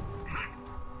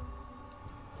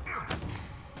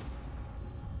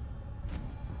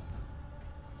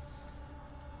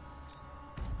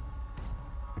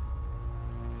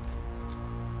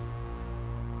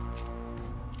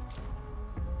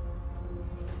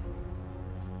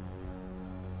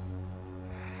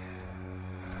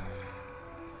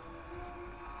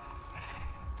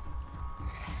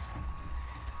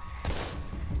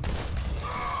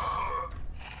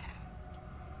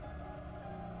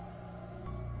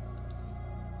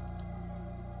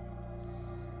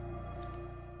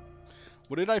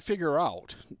 What did I figure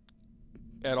out?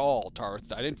 At all,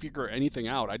 Tarth. I didn't figure anything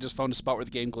out. I just found a spot where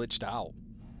the game glitched out.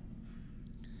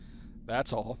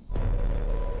 That's all.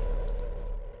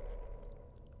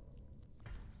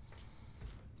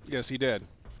 Yes, he did.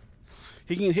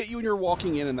 He can hit you when you're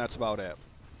walking in, and that's about it.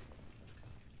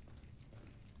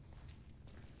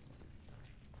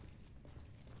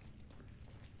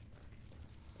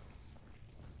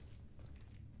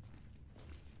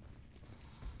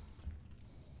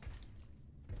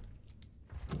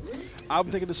 I'm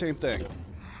thinking the same thing.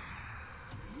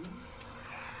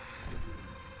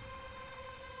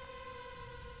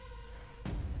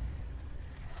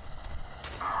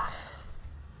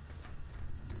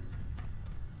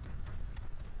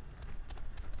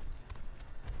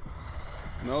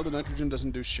 No, the nitrogen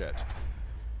doesn't do shit.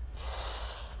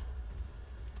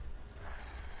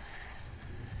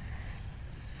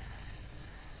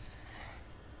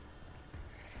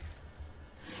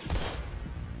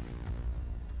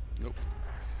 Nope.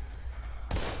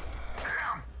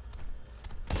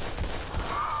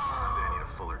 I'm gonna need a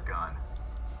fuller gun.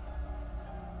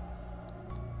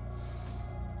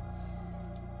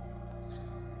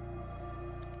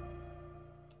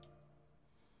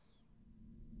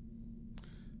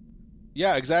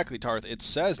 Yeah, exactly, Tarth. It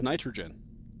says nitrogen.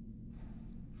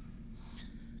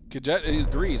 Cadet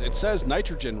agrees. It says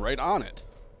nitrogen right on it.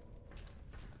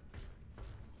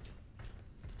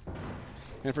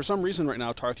 And for some reason right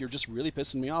now, Tarth, you're just really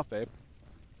pissing me off, babe.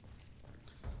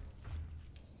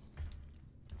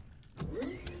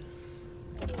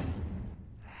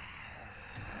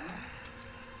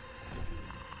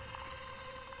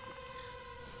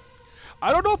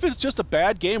 I don't know if it's just a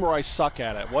bad game or I suck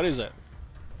at it. What is it?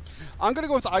 I'm gonna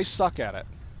go with I suck at it.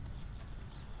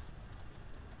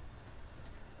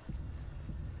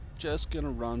 Just gonna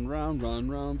run,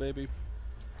 baby.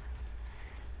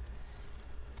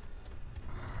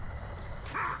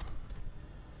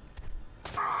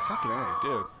 Fucking A,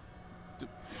 dude.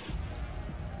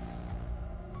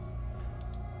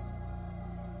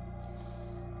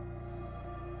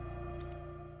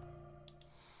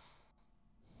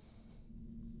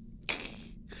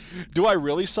 Do I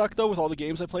really suck, though, with all the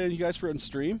games I play on you guys on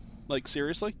stream? Like,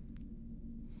 seriously?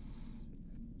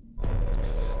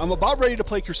 I'm about ready to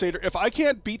play Crusader. If I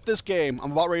can't beat this game,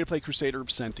 I'm about ready to play Crusader of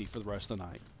Senti for the rest of the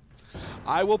night.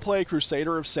 I will play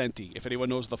Crusader of Senti, if anyone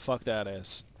knows what the fuck that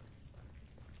is.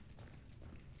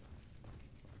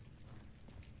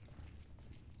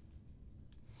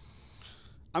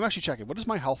 I'm actually checking. What is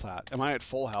my health at? Am I at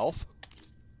full health?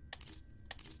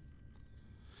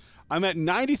 I'm at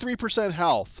 93%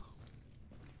 health.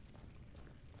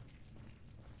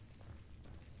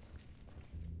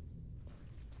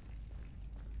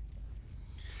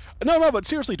 No, but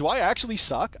seriously, do I actually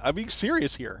suck? I'm being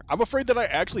serious here. I'm afraid that I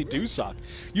actually do suck.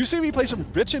 You see me play some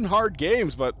bitchin' hard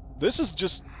games, but this is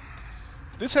just...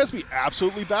 This has me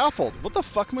absolutely baffled. What the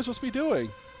fuck am I supposed to be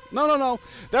doing? No.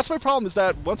 That's my problem, is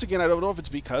that, once again, I don't know if it's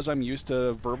because I'm used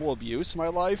to verbal abuse in my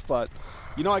life, but,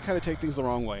 you know, I kind of take things the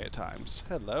wrong way at times.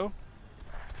 Hello?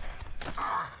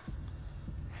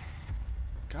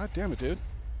 God damn it, dude.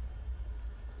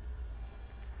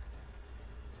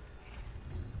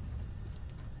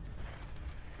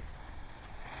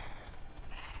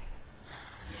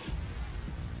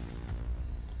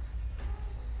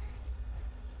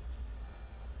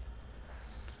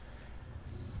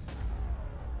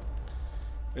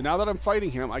 And now that I'm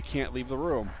fighting him, I can't leave the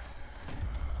room.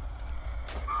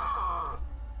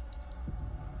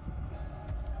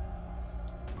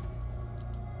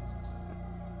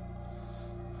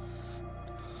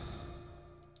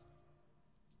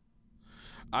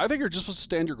 I think you're just supposed to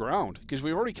stand your ground, because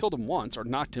we already killed him once, or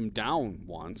knocked him down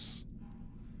once.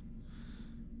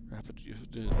 Rapid use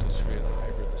to create a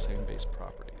hybrid of the same base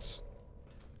properties.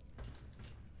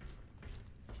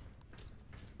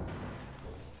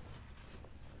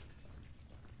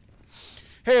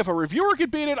 Hey, if a reviewer can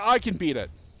beat it, I can beat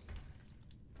it.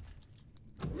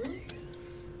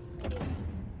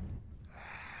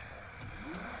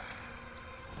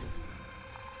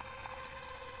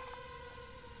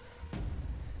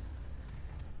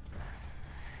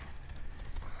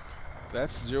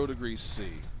 That's 0 degrees C.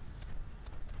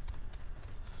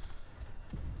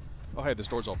 Oh, hey, this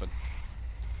door's open.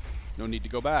 No need to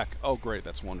go back. Oh, great,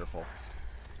 that's wonderful.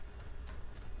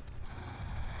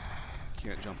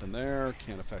 Can't jump in there,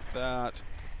 can't affect that.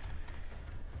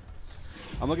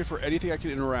 I'm looking for anything I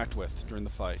can interact with during the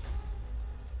fight.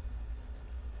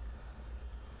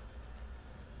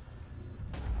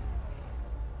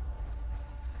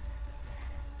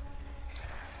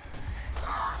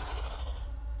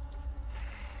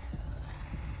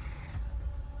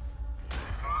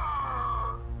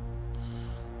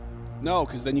 No,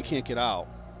 because then you can't get out.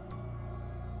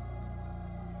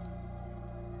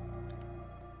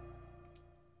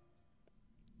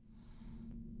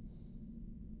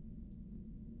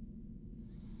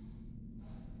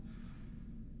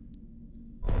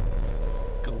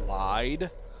 Glide?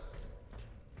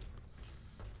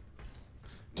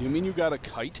 Do you mean you gotta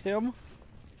kite him,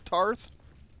 Tarth?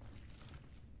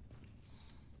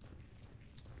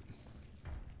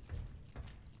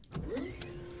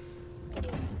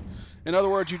 In other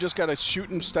words, you just gotta shoot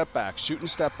and step back, shoot and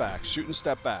step back, shoot and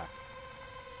step back.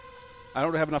 I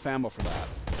don't have enough ammo for that.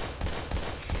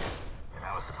 And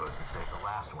I was supposed to save the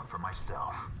last one for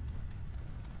myself.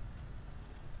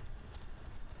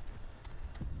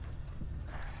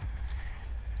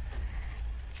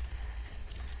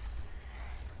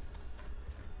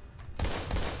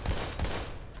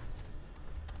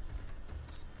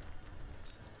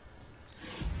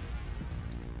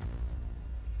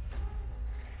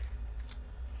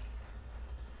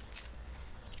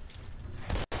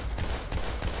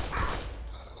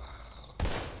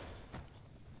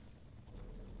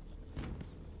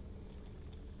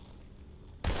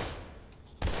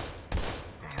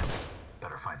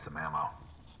 Some ammo.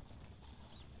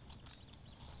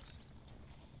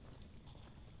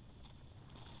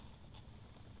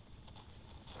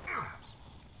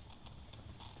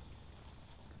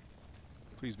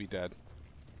 Please be dead.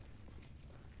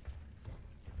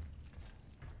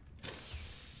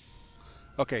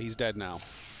 Okay, he's dead now.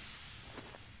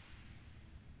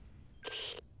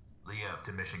 Liev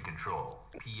to mission control.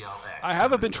 PLX. I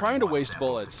haven't been trying to waste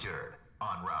bullets. Secured.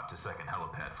 En route to second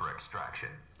helipad for extraction.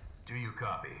 Do you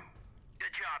copy?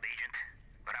 Good job, Agent.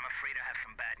 But I'm afraid I have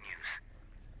some bad news.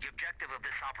 The objective of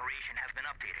this operation has been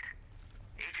updated.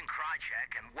 Agent Krychek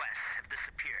and Wes have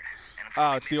disappeared. And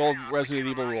Ah, it's the old Resident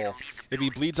Evil rule. If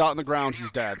he bleeds out on the ground, he's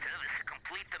dead. Your objective is to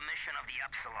complete the mission of the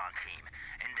Epsilon team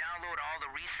and download all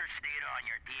the research data on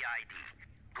your DID.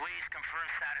 Please confirm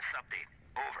status update.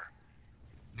 Over.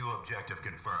 New objective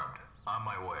confirmed. On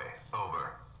my way.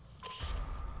 Over.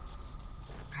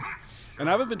 And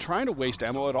I haven't been trying to waste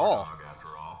ammo at all. After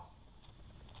all.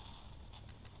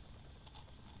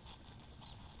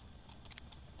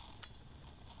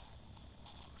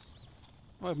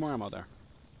 I have more ammo there.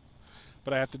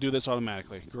 But I have to do this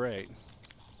automatically. Great.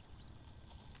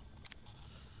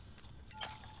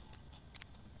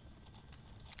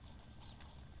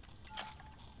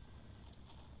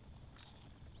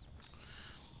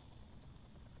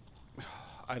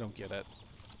 I don't get it.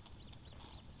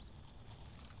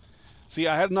 See,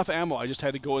 I had enough ammo. I just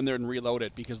had to go in there and reload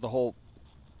it because the whole...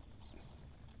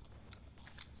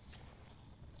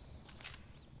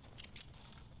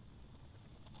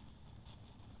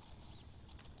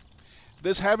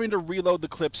 This having to reload the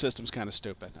clip system's kind of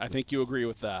stupid. I think you agree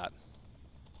with that.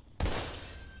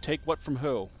 Take what from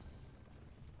who?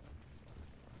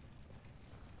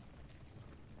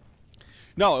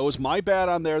 No, it was my bad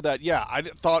on there that, yeah, I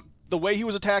thought the way he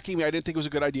was attacking me, I didn't think it was a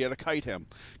good idea to kite him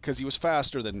because he was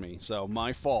faster than me, so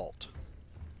my fault.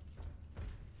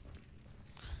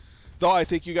 Though I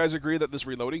think you guys agree that this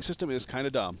reloading system is kind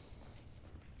of dumb.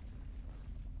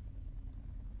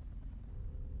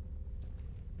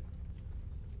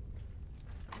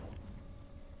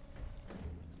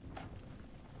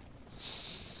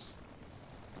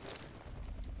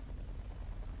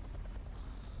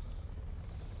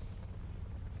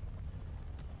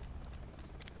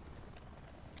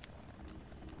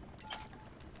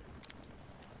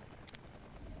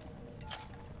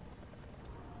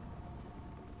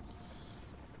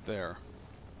 There.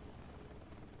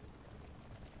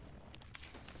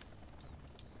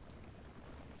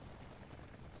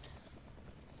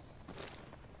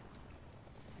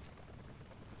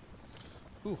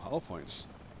 Ooh, hollow points.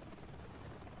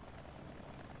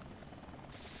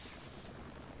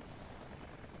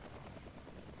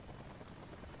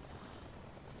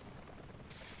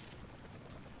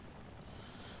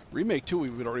 Remake 2,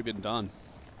 we've already been done.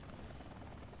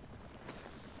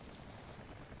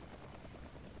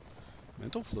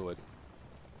 Mental fluid.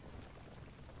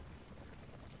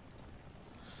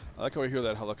 I like how I hear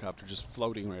that helicopter just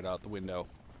floating right out the window.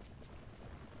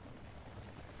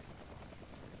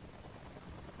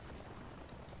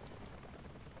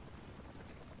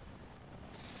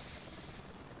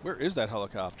 Where is that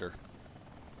helicopter?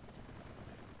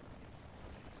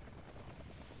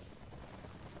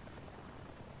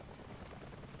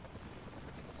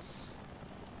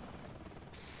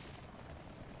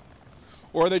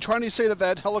 Or are they trying to say that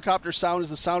that helicopter sound is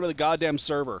the sound of the goddamn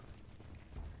server?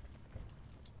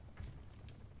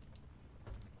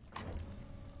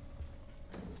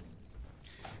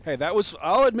 Hey, that was,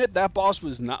 I'll admit that boss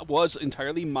was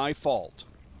entirely my fault.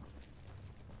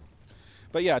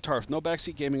 But yeah, Tarth, no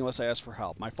backseat gaming unless I ask for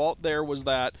help. My fault there was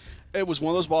that it was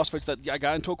one of those boss fights that I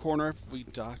got into a corner,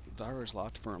 door is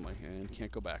locked firmly, and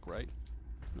can't go back, right?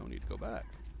 No need to go back.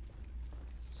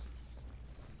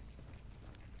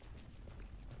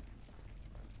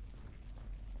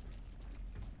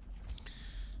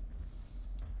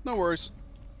 No worries.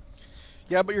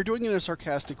 Yeah, but you're doing it in a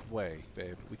sarcastic way,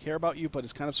 babe. We care about you, but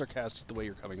it's kind of sarcastic the way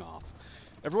you're coming off.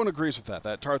 Everyone agrees with that.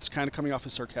 That Tarth's kind of coming off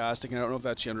as sarcastic, and I don't know if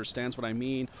that she understands what I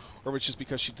mean, or if it's just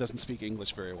because she doesn't speak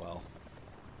English very well.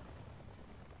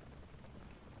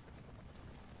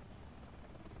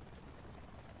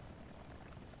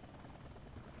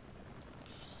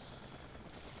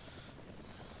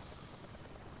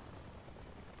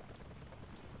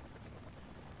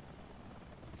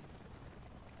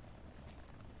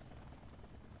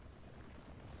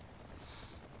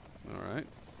 Alright.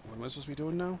 What am I supposed to be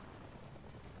doing now?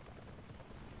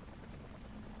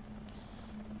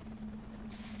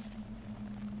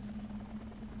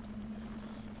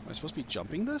 Am I supposed to be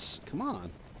jumping this? Come on.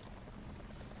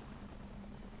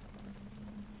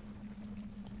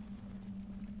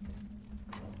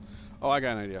 Oh, I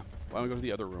got an idea. Why don't we go to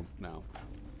the other room now?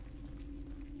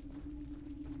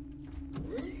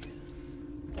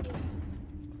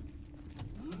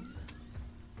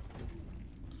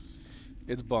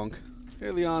 It's Bunk. Hey,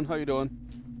 Leon, how you doing?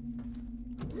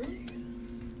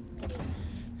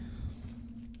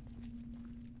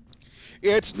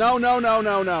 It's no.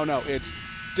 It's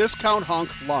discount hunk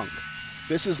lunk.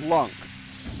 This is lunk.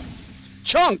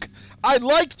 Chunk! I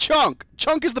liked Chunk!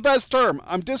 Chunk is the best term.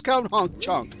 I'm discount hunk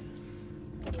chunk.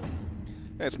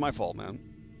 Hey, it's my fault, man.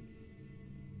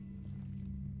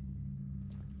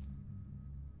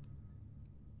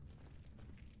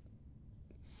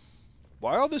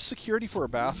 Why all this security for a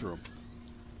bathroom?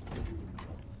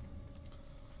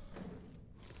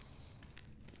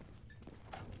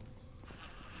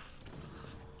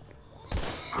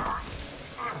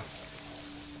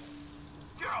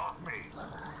 Get off me!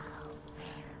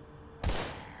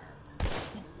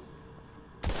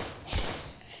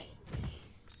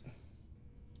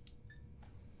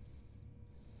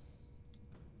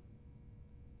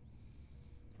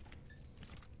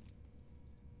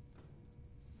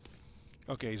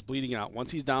 Okay, he's bleeding out. Once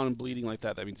he's down and bleeding like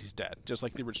that, that means he's dead. Just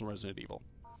like the original Resident Evil.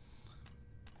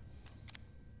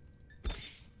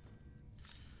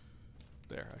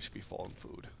 There, I should be full on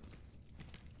food.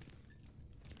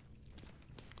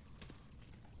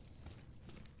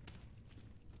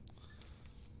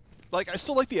 Like, I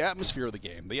still like the atmosphere of the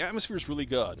game. The atmosphere is really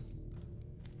good.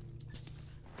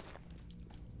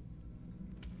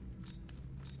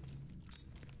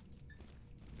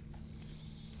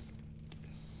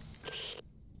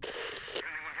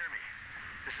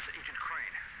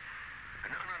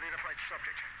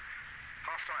 Subject.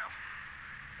 Hostile.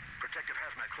 Protective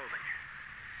hazmat clothing.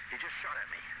 He just shot at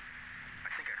me. I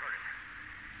think I heard him.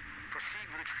 Proceed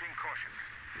with extreme caution.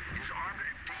 He is armed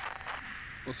and deep.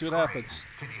 We'll see what happens.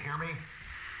 Can you hear me?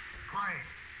 Crane!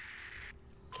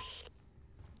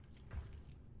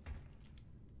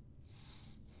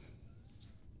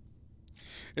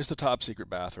 It's the top secret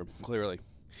bathroom, clearly.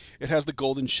 It has the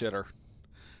golden shitter.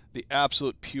 The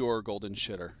absolute pure golden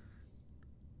shitter.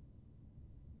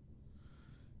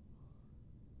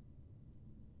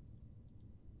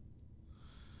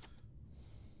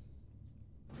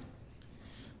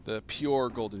 The pure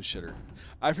golden shitter.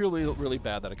 I feel really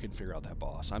bad that I couldn't figure out that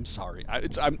boss. I'm sorry.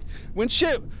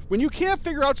 When you can't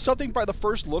figure out something by the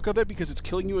first look of it because it's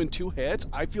killing you in 2 hits,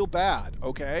 I feel bad.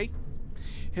 Okay,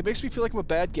 it makes me feel like I'm a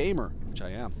bad gamer, which I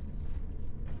am.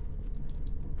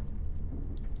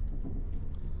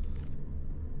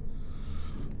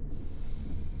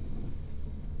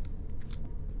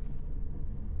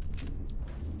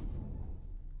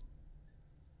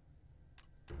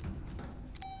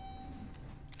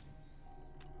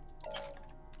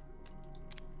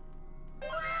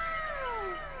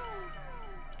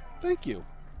 Thank you.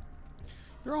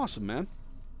 You're awesome, man.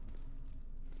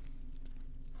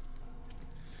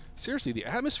 Seriously, the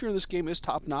atmosphere in this game is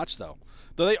top-notch, though.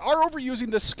 Though they are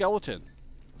overusing this skeleton.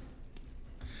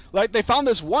 Like, they found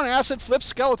this one acid flip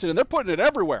skeleton, and they're putting it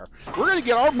everywhere. We're going to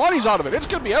get our monies out of it. It's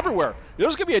going to be everywhere.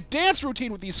 There's going to be a dance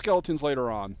routine with these skeletons later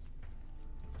on.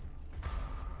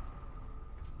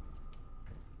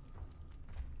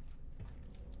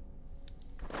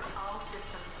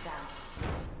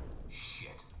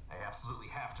 Absolutely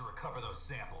have to recover those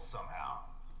samples somehow.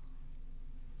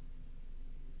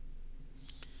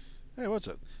 Hey, what's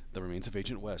it? The remains of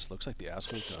Agent West. Looks like the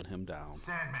asshole gunned him down.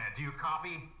 Sandman, do you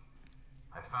copy?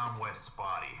 I found West's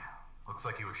body. Looks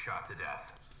like he was shot to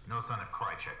death. No sign of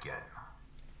Krychek yet.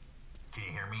 Can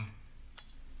you hear me?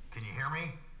 Can you hear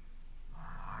me?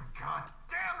 God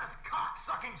damn this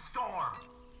cock-sucking storm!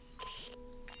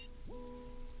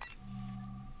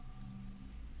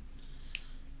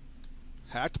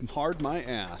 Hacked hard my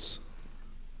ass.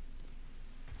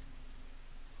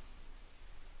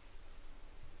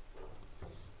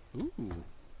 Ooh.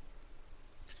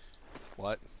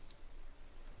 What?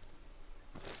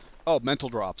 Oh, mental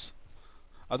drops.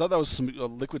 I thought that was some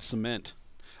liquid cement.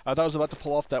 I thought I was about to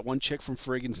pull off that one chick from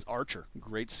friggin' Archer.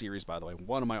 Great series, by the way.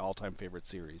 One of my all-time favorite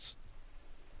series.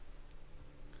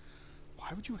 Why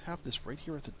would you have this right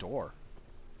here at the door?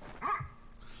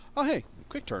 Oh, hey.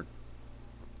 Quick turn.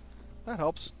 That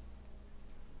helps.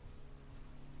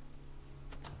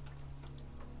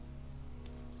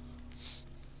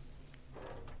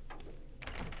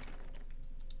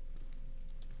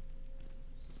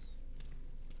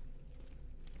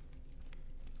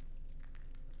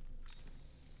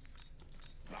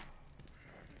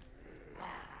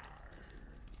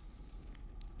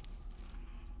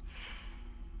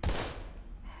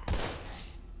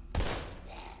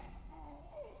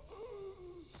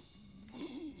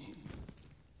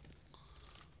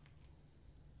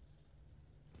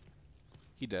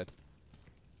 He dead.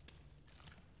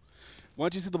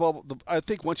 Once you see the bubble, I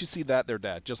think once you see that, they're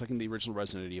dead, just like in the original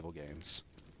Resident Evil games.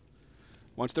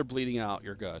 Once they're bleeding out,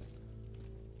 you're good.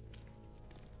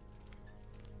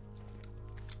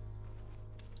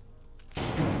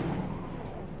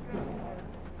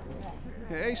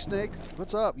 Hey, Snake.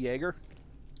 What's up, Jaeger?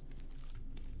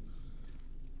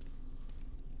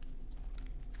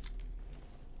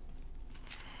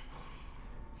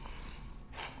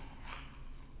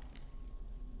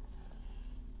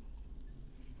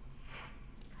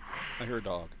 I hear a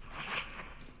dog.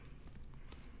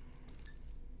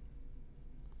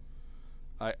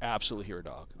 I absolutely hear a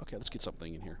dog. Okay, let's get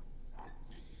something in here.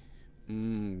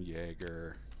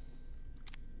 Jaeger.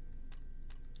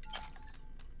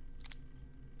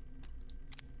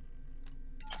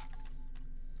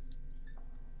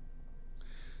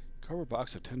 Cover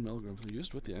box of 10 milligrams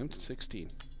used with the M16.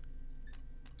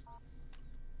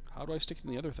 How do I stick it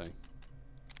in the other thing?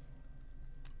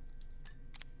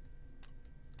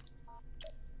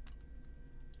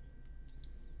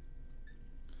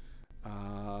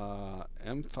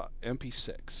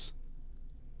 MP6.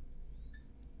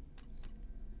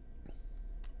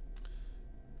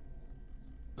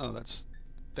 Oh, that's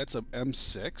a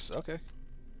M6. Okay.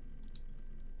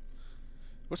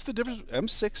 What's the difference between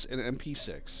M6 and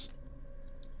MP6?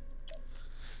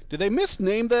 Did they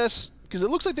misname this? Because it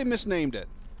looks like they misnamed it.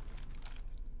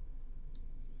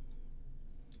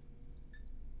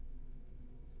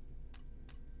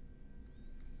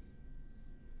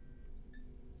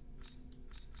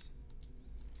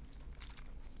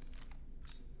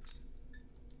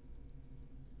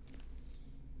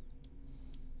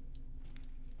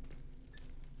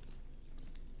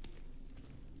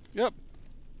 Yep.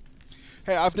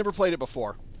 Hey, I've never played it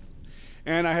before.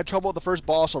 And I had trouble with the first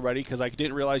boss already because I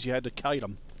didn't realize you had to kite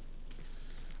him.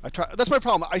 That's my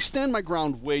problem. I stand my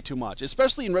ground way too much,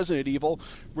 especially in Resident Evil,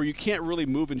 where you can't really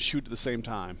move and shoot at the same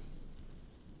time.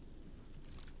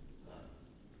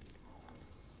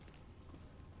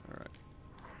 Alright.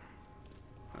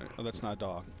 Alright. Oh, that's not a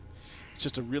dog. It's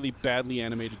just a really badly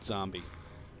animated zombie.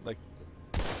 Like...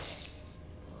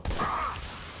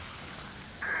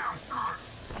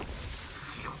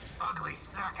 You ugly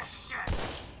sack of shit!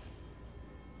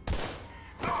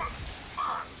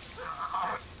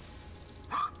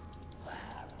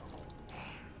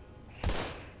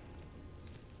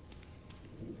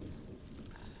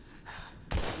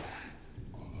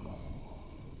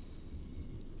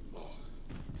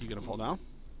 You gonna fall down?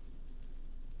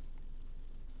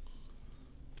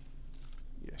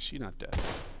 Yeah, she's not dead.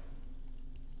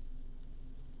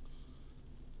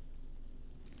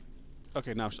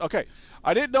 Okay, now... Okay,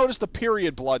 I didn't notice the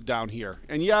period blood down here.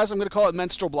 And yes, I'm gonna call it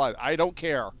menstrual blood. I don't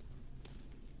care.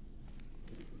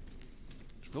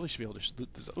 Really should be able to loot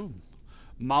this. Ooh.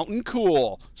 Mountain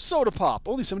Cool. Soda pop.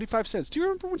 Only 75 cents. Do you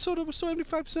remember when soda was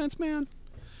 75 cents, man?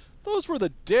 Those were the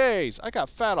days. I got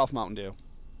fat off Mountain Dew.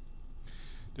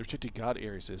 The restricted god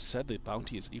areas is said the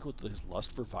bounty is equal to his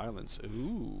lust for violence.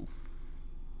 Ooh.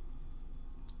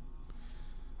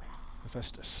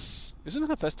 Hephaestus. Isn't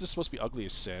Hephaestus supposed to be ugly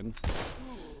as sin?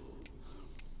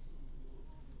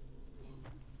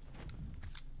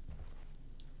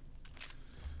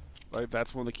 Right,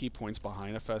 that's one of the key points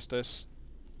behind Hephaestus.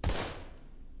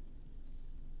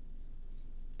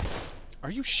 Are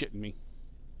you shitting me?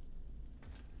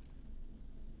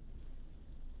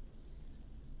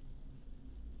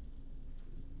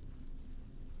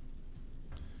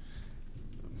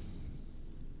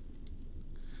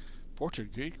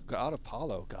 Portrait, Greek god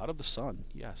Apollo, god of the sun.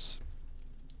 Yes.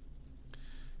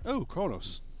 Oh,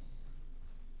 Kronos.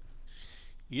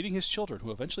 Eating his children,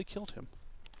 who eventually killed him.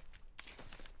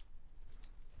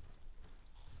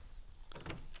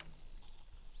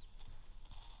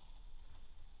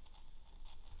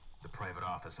 The private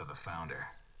office of the founder.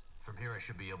 From here I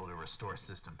should be able to restore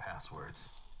system passwords.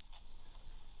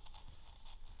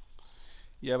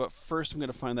 Yeah, but first I'm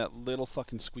gonna find that little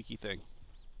fucking squeaky thing.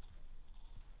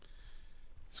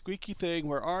 Squeaky thing,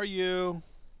 where are you?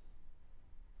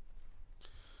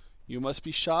 You must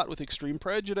be shot with extreme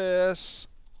prejudice.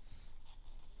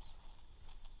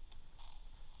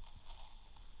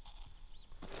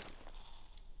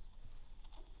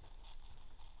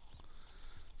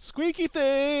 Squeaky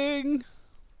thing!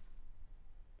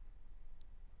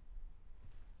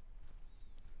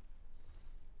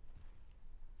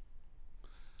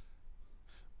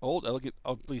 Old, elegant...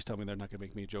 Oh, please tell me they're not going to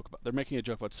make me a joke about... They're making a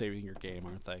joke about saving your game,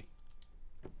 aren't they?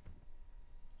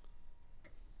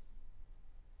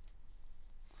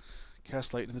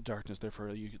 Cast light in the darkness,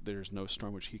 therefore there's no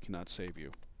storm which he cannot save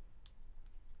you.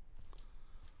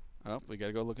 Oh, we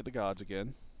gotta go look at the gods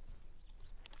again.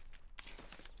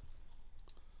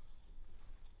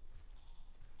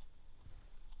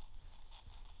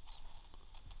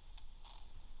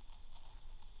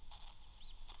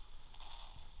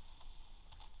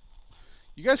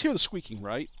 You guys hear the squeaking,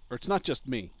 right? Or it's not just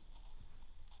me.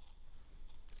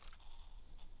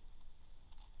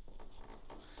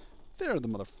 There the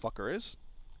motherfucker is.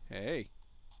 Hey.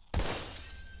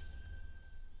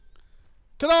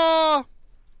 Ta-da!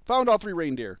 Found all 3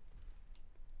 reindeer.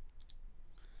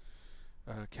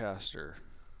 Caster.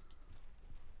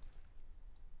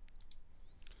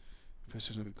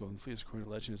 Precision of the Golden Fleece, according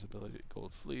to legend, his ability to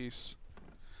Gold Fleece.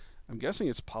 I'm guessing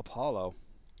it's Apollo.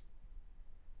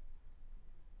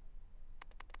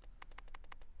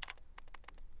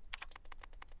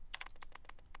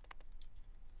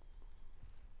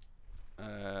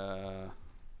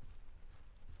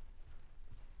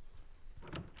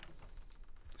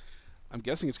 I'm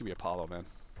guessing it's gonna be Apollo, man.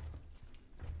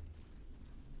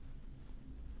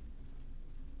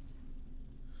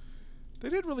 They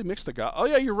did really mix the god. Oh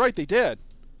yeah, you're right. They did.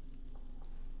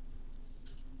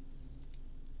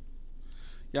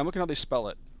 Yeah, I'm looking how they spell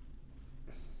it.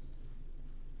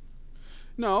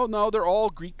 No, no, they're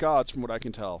all Greek gods from what I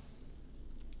can tell.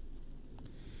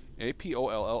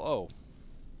 Apollo.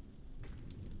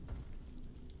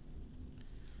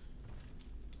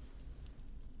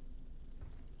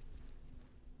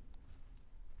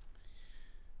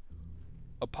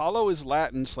 Apollo is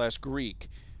Latin / Greek.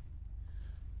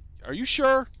 Are you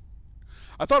sure?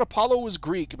 I thought Apollo was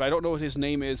Greek, but I don't know what his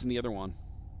name is in the other one.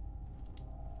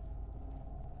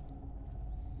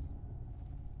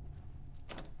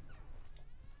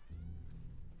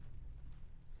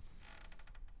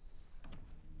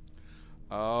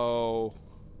 Oh.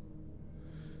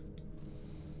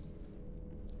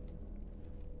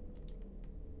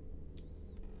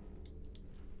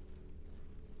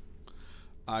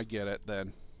 I get it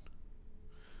then.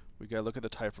 We gotta look at the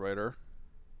typewriter.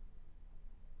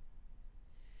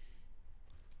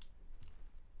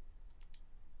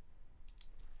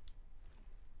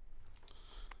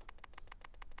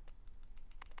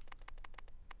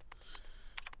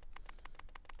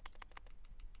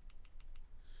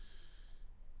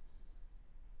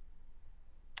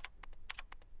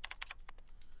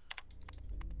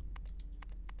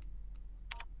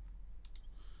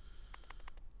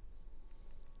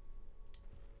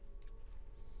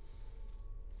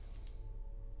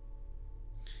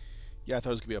 Yeah, I thought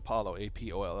it was going to be Apollo.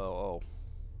 Apollo.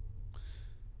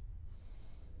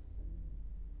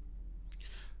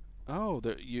 Oh,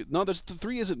 no, the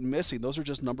 3 isn't missing. Those are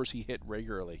just numbers he hit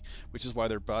regularly, which is why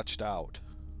they're botched out.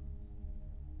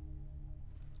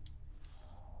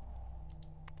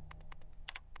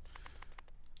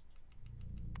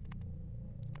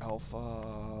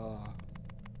 Alpha.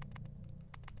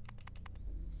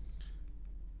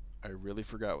 I really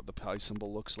forgot what the pi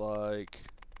symbol looks like.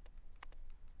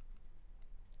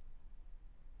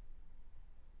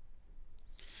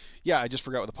 Yeah, I just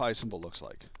forgot what the pi symbol looks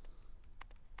like.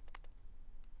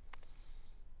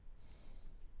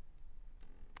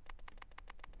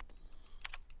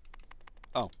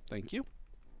 Oh, thank you.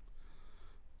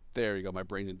 There you go, my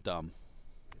brain is dumb.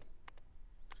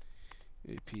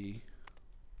 AP.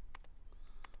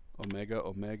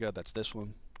 Omega, that's this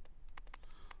one.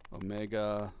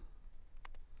 Omega.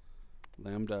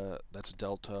 Lambda, that's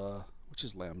delta. Which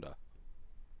is lambda?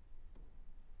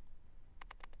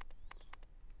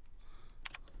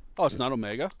 Oh, it's not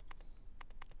omega?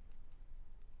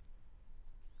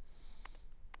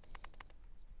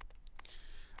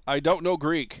 I don't know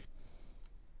Greek.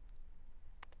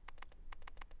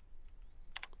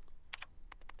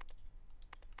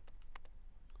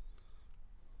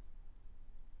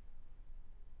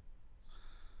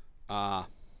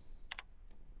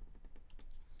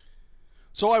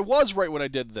 So I was right when I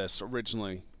did this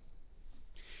originally.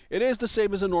 It is the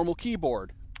same as a normal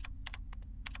keyboard.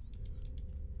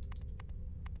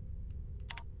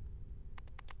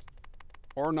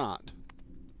 Or not.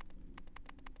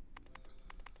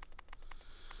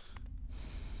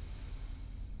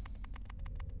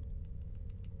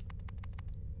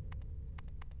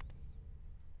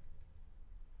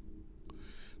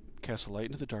 Cast a light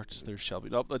into the darkness, there shall be...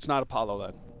 Nope, it's not Apollo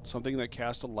then. Something that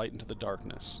casts a light into the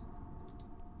darkness.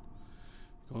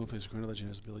 Golden Fleece, Grand Legend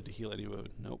has the ability to heal any wound.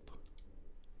 Nope.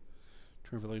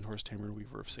 Traveling Horse, Tamer, and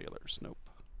Weaver of Sailors. Nope.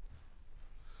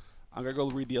 I'm gonna go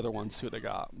read the other ones, see what they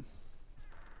got.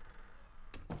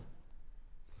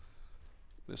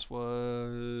 This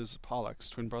was Pollux,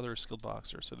 twin brother, skilled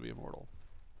boxer, said to be immortal.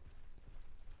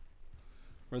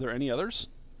 Were there any others?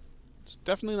 It's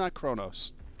definitely not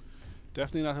Kronos.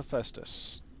 Definitely not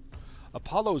Hephaestus.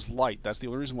 Apollo is light. That's the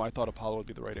only reason why I thought Apollo would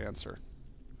be the right answer.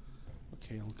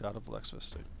 Okay, god of Lex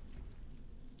Vista.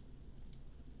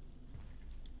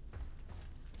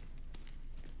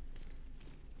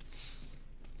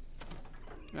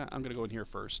 Yeah, I'm gonna go in here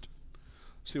first.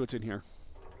 See what's in here.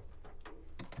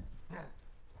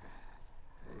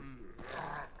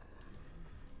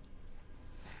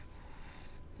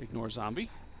 Ignore zombie.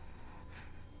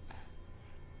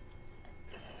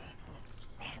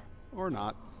 Or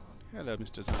not. Hello,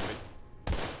 Mr. Zombie.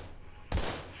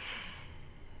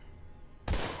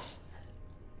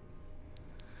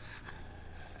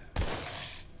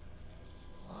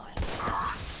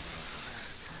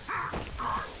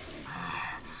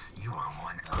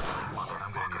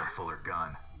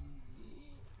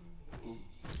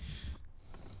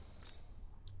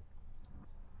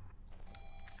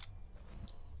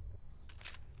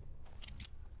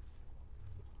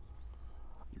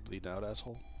 bleeding out,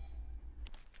 asshole.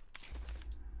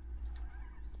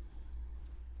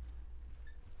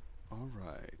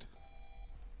 Alright.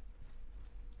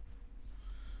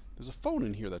 There's a phone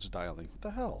in here that's dialing. What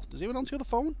the hell? Does anyone else hear the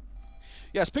phone?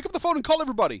 Yes, pick up the phone and call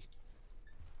everybody!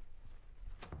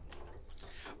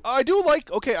 I do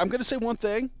like... Okay, I'm going to say one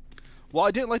thing. While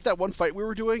I didn't like that one fight we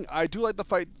were doing, I do like the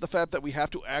fact that we have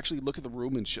to actually look at the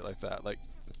room and shit like that. Like...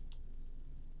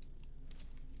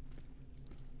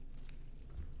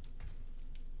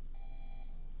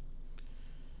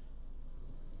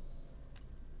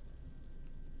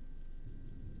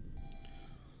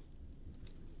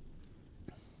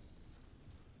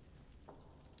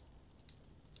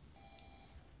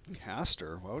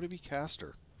 Caster? Why would it be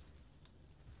Caster?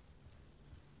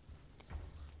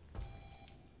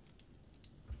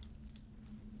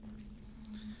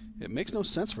 It makes no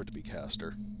sense for it to be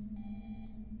Caster.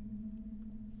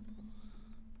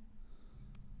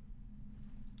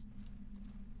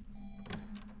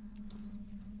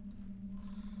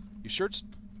 You sure it's...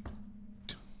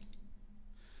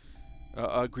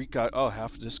 Greek guy... Oh,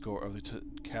 half of the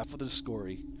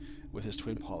Discory with his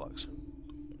twin Pollux.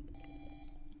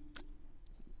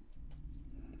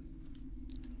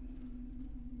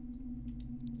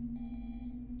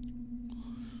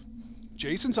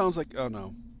 Jason sounds like... Oh,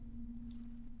 no.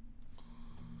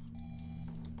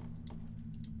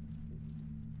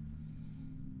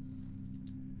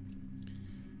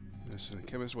 Listen,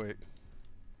 chemist, wait.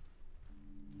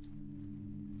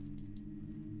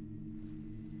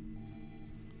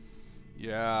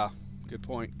 Yeah. Good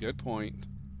point. Good point.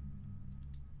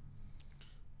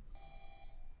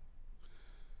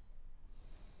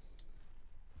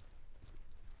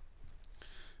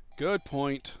 Good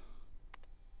point.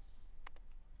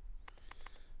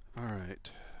 All right.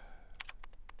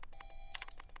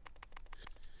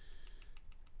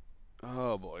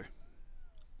 Oh boy.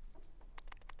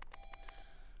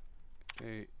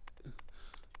 A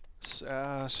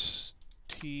SAS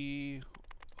T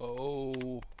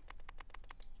O.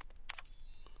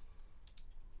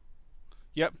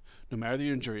 Yep. No matter the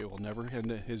injury, it will never end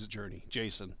his journey.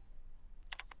 Jason.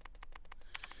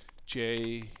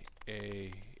 J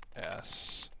A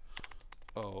S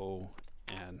O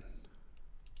N.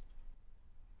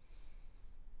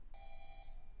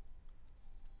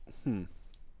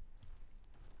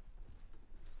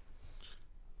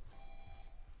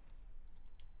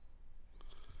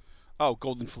 Oh,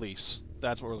 Golden Fleece.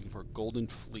 That's what we're looking for. Golden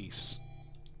Fleece.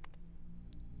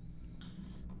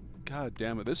 God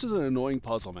damn it. This is an annoying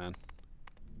puzzle, man.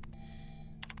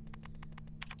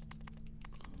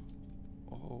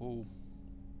 Oh.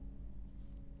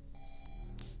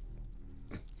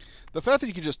 The fact that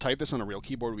you could just type this on a real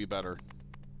keyboard would be better.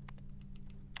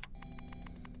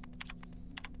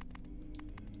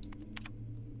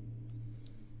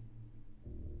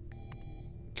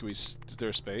 Can we... Is there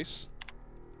a space?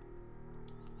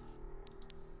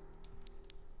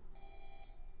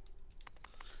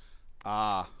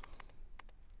 Ah.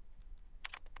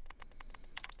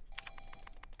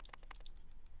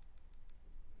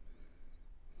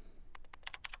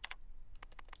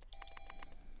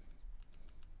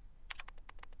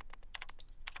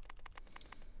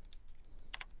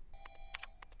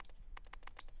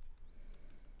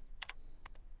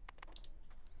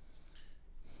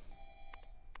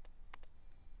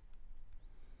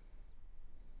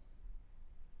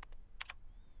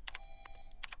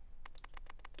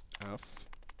 F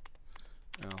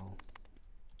L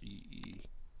E E.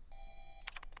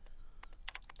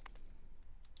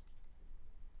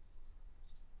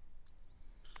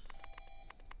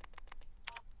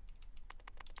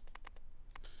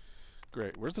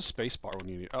 Great. Where's the space bar when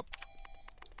you need up?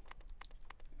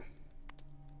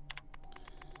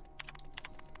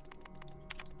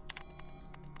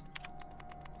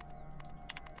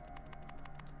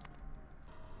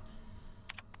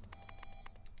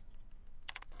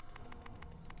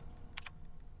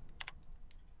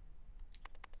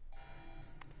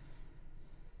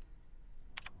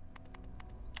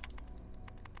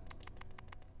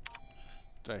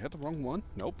 Did I hit the wrong one?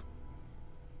 Nope.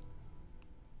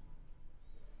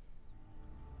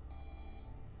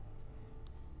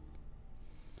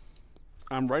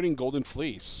 I'm writing Golden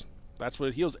Fleece. That's what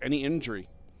it heals any injury.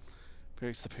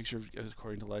 Breaks the picture of,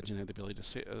 according to legend, had the ability to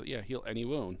say, yeah, heal any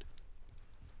wound.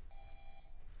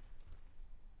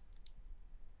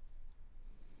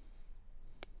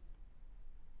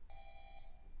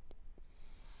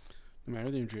 No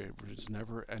matter the injury, it was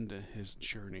never end his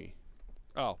journey.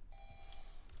 Oh.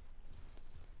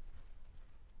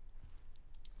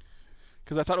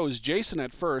 Because I thought it was Jason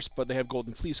at first, but they have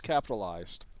Golden Fleece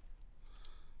capitalized.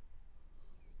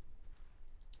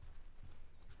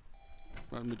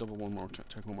 Let me double one more.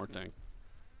 Check one more thing.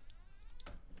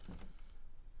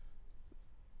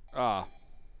 Ah.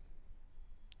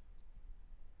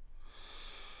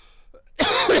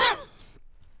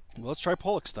 Well, let's try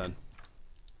Pollux then.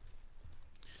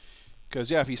 Because,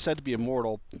 yeah, if he's said to be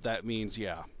immortal, that means,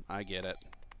 yeah, I get it.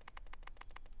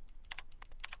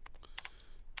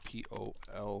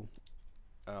 P-O-L-L.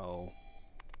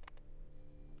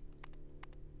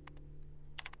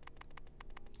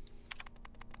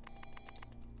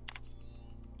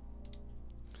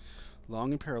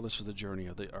 Long and perilous was the journey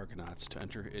of the Argonauts to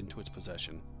enter into its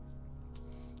possession.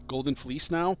 Golden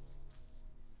Fleece now?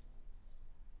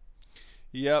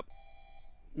 Yep.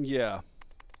 Yeah.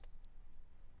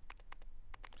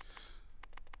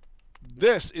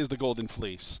 This is the Golden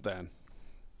Fleece, then.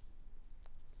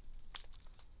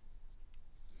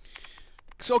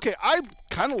 So, okay, I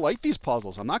kind of like these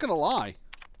puzzles. I'm not going to lie.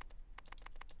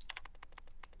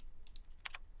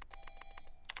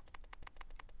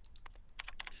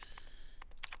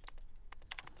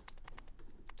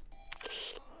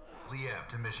 Lieb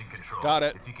to Mission Control. Got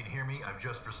it. If you can hear me, I've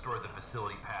just restored the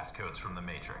facility passcodes from the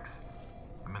Matrix.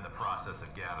 I'm in the process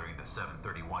of gathering the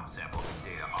 731 samples and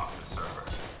data off the server.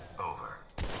 Over.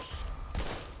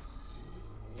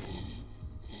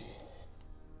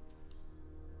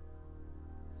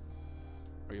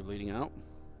 Are you bleeding out?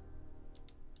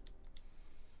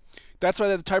 That's why I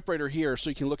have the typewriter here, so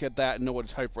you can look at that and know what a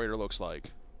typewriter looks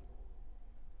like.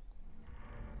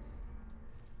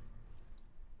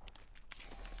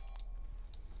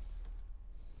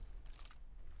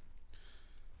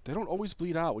 They don't always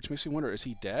bleed out, which makes me wonder, is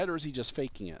he dead or is he just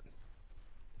faking it?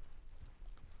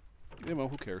 Yeah, well,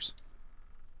 who cares?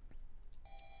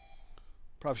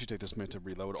 Probably should take this minute to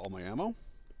reload all my ammo.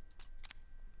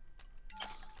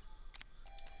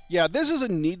 Yeah, this is a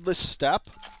needless step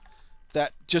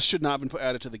that just should not have been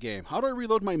added to the game. How do I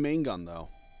reload my main gun, though?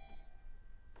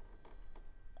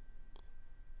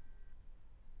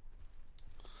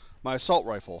 My assault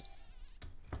rifle.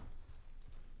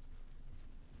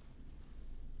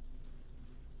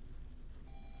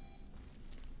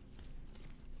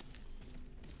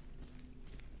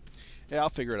 Yeah, I'll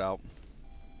figure it out.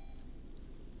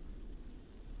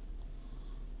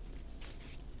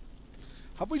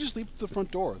 How about we just leave the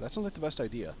front door? That sounds like the best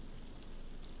idea.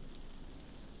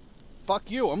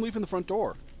 Fuck you, I'm leaving the front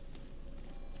door.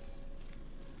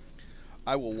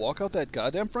 I will walk out that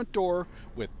goddamn front door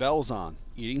with bells on,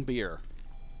 eating beer.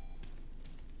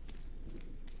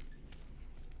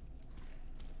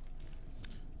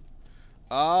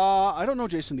 I don't know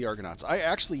Jason the Argonauts. I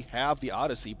actually have the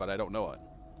Odyssey, but I don't know it.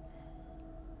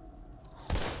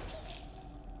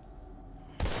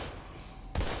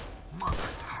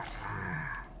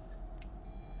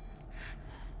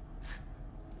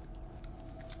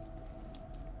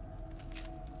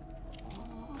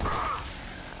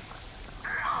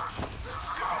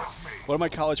 One of my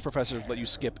college professors let you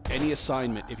skip any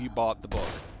assignment if you bought the book,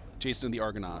 Jason and the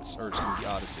Argonauts, or excuse me, the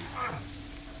Odyssey.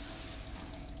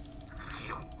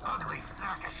 You ugly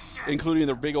sack of shit. Including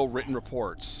the big old written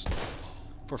reports,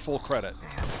 for full credit.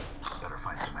 Damn, better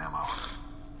find some ammo.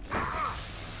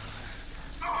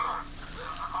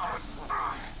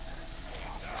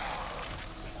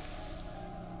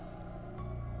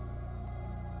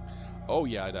 Oh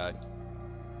yeah, I died.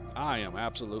 I am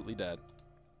absolutely dead.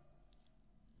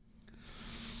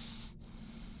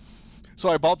 So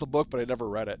I bought the book, but I never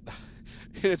read it.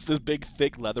 It's this big,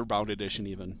 thick, leather-bound edition,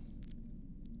 even.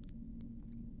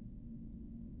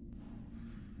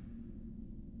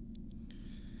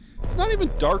 It's not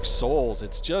even Dark Souls,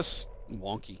 it's just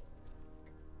wonky.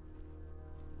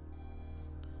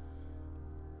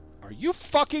 Are you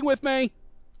fucking with me?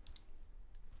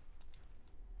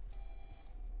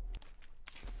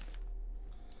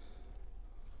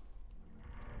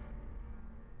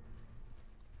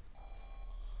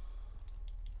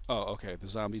 Oh, okay, the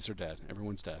zombies are dead.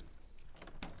 Everyone's dead.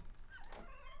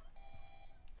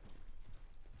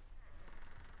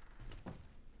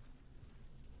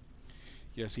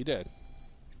 Yes, he did.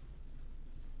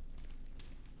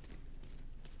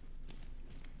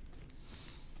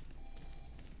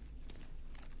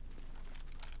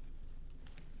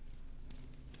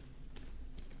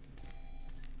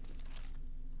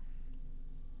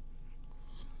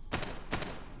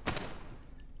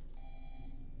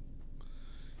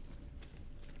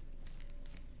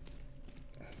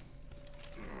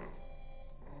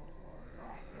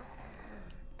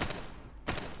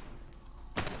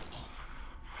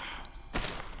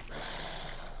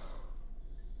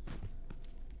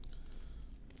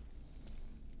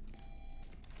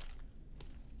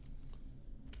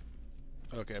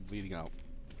 Okay, I'm bleeding out.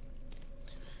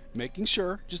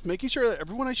 Just making sure that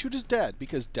everyone I shoot is dead,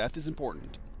 because death is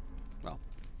important. Well,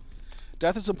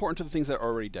 death is important to the things that are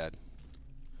already dead.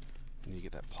 I need to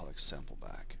get that Pollux sample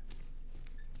back.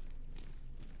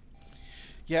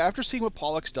 Yeah, after seeing what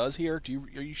Pollux does here,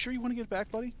 are you sure you want to get it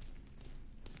back, buddy?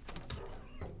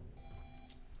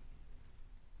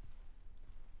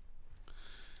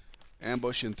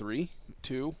 Ambush in 3,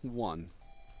 2, 1.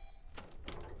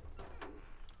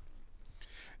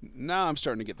 Now I'm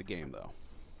starting to get the game, though.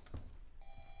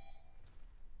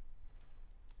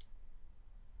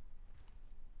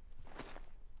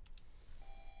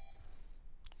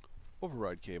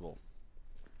 Override cable.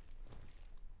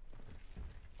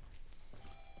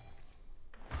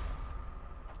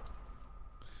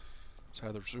 So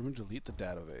either resume delete the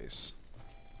database.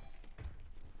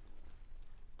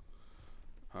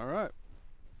 Alright.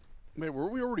 Wait, were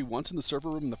we already once in the server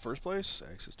room in the first place?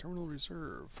 Access terminal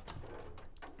reserve.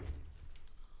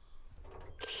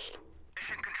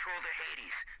 Mission control to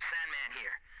Hades. Sandman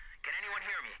here. Can anyone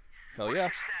hear me? Hell What's yeah.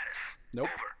 your status? Nope.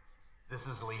 Over. This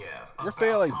is Liev. You're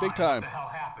failing, big time. What the hell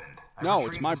happened? No,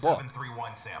 it's my book.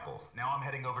 731 samples. Now I'm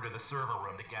heading over to the server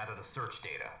room to gather the search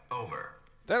data. Over.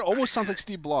 That almost sounds like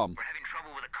Steve Blum. We're having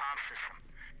trouble with the comm system.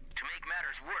 To make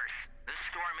matters worse, this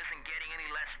storm isn't getting any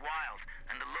less wild,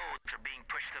 and the loads are being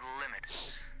pushed to the limit.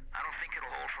 I don't think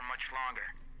it'll hold for much longer.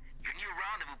 Your new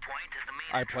rendezvous point is the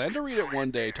main I plan to read it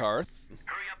one day, Tarth.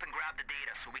 Hurry up and grab the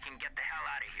data so we can get the hell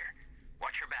out of here.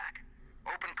 Watch your back.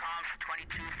 Open comms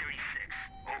 2236.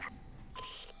 Over.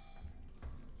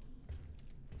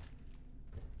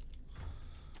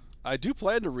 I do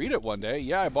plan to read it one day.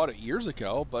 Yeah, I bought it years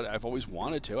ago, but I've always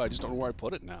wanted to. I just don't know where I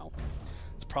put it now.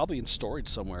 It's probably in storage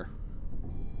somewhere.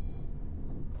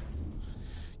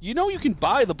 You know you can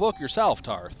buy the book yourself,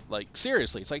 Tarth. Like,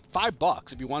 seriously, it's like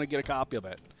 $5 if you want to get a copy of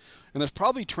it. And there's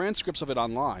probably transcripts of it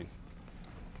online.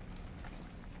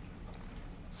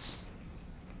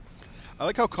 I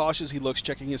like how cautious he looks,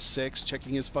 checking his 6,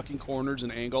 checking his fucking corners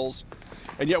and angles.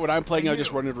 And yet when I'm playing, I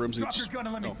just run into rooms and Drop your gun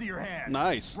and let me see your hand.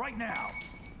 Nice. Right now.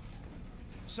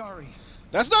 Sorry.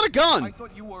 That's not a gun! I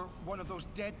thought you were one of those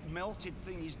dead, melted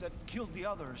thingies that killed the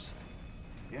others.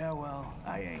 Yeah, well,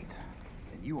 I ain't.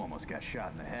 And you almost got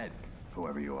shot in the head,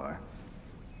 whoever you are.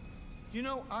 You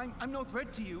know, I'm no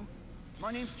threat to you.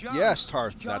 My name's John. Yes,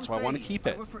 Tarth. John That's why I want to Fay. keep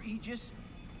it. I work for Aegis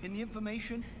in the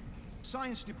information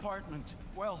science department.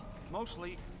 Well,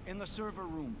 mostly in the server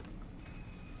room.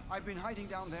 I've been hiding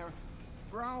down there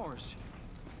for hours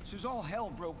since all hell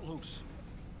broke loose.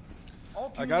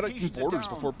 All I got it from communications are Borders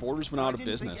down. before Borders went out of I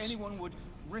didn't business. think anyone would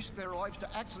risk their lives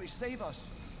to actually save us.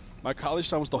 My college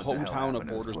town was the What the hell hometown happened of to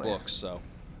this Borders place? books, so...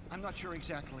 I'm not sure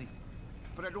exactly,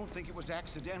 but I don't think it was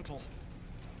accidental.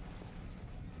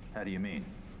 How do you mean?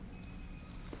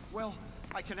 Well,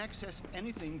 I can access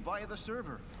anything via the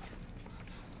server.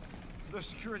 The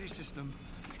security system,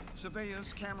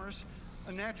 surveillance cameras,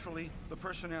 and naturally, the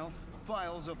personnel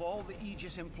files of all the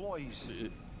Aegis employees.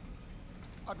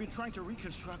 I've been trying to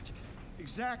reconstruct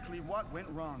exactly what went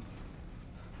wrong.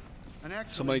 And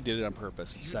actually, Somebody did it on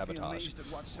purpose. It's you'd be sabotage. amazed at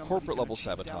what somebody Corporate can level achieve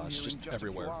down sabotage, here in just a few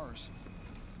everywhere. hours.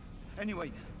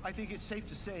 Anyway, I think it's safe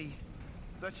to say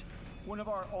that one of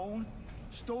our own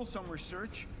stole some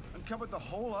research and covered the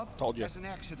whole up Told you. as an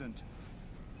accident,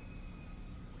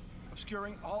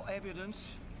 obscuring all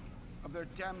evidence of their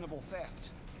damnable theft.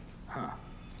 Huh.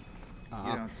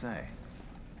 You don't say.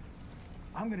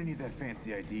 I'm gonna need that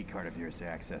fancy ID card of yours to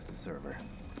access the server.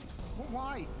 Well,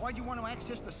 why? Why do you want to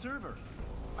access the server?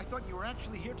 I thought you were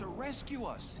actually here to rescue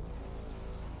us.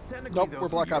 Technically, Nope, those we're were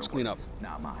Black your Ops cleanup. words,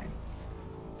 not mine.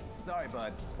 Sorry,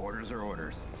 bud. Orders are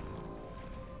orders.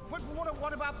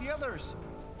 What about the others?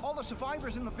 All the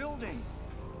survivors in the building.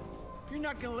 You're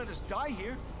not gonna let us die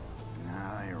here.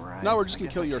 No, you're right. No, we're just I gonna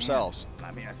guess kill I you can. ourselves.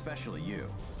 I mean, especially you.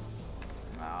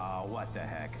 Oh, what the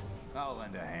heck. I'll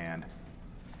lend a hand.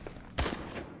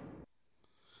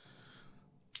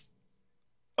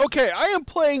 Okay, I am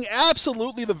playing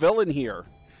absolutely the villain here.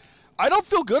 I don't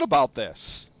feel good about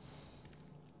this.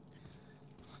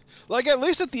 Like, at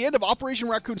least at the end of Operation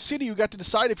Raccoon City, you got to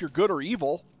decide if you're good or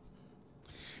evil.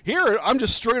 Here, I'm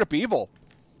just straight up evil.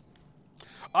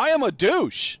 I am a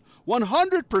douche.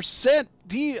 100%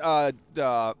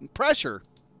 pressure.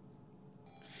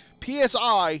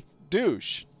 PSI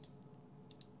douche.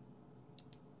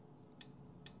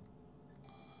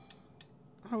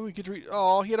 Oh, we could read.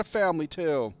 Oh, he had a family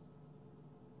too.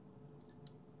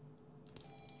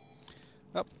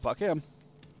 Oh, fuck him.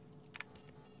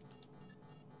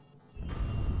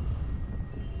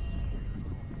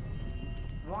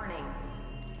 Warning.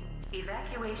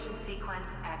 Evacuation sequence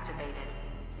activated.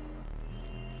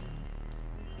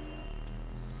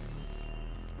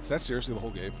 that seriously the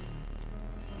whole game?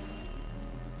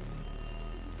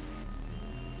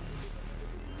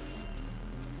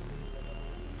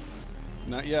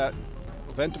 Not yet.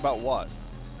 Event about what?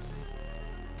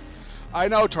 I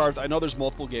know, Tarth. I know there's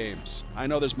multiple games. I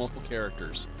know there's multiple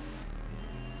characters.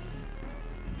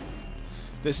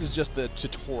 This is just the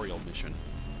tutorial mission.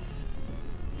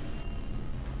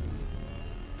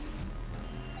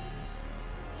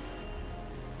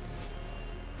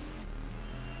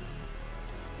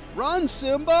 Run,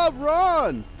 Simba,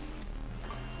 run!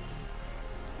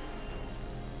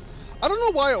 I don't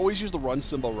know why I always use the run,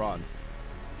 Simba, run.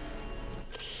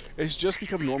 It's just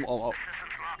become normal.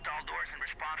 Systems locked all doors in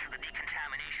response to the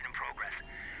decontamination in progress.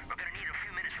 We're gonna need a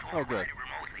few minutes to Oh, good. override it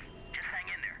remotely. Just hang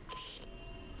in there.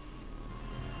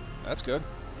 That's good.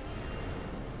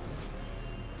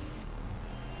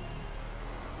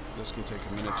 Just gonna take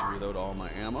a minute to reload all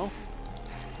my ammo.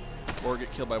 Or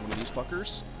get killed by one of these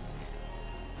fuckers.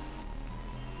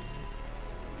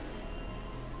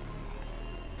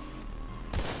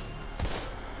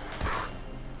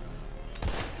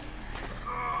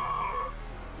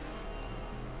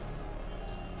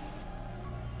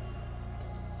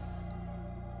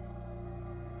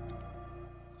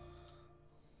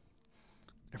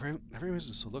 Every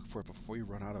reason to look for it before you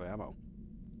run out of ammo.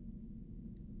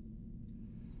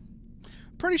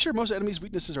 Pretty sure most enemies'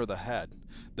 weaknesses are the head.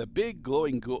 The big,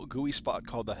 glowing, gooey spot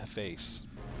called the face.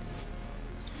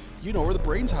 You know where the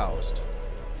brain's housed.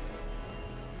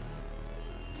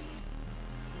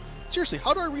 Seriously,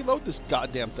 how do I reload this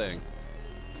goddamn thing?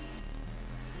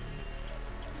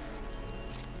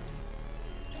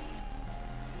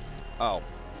 Oh.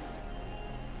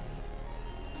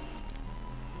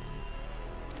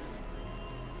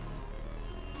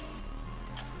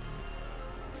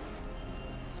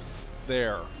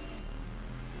 There.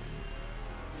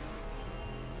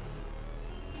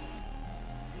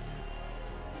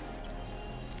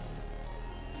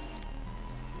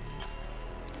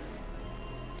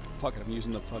 Fuck it, I'm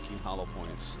using the fucking hollow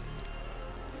points.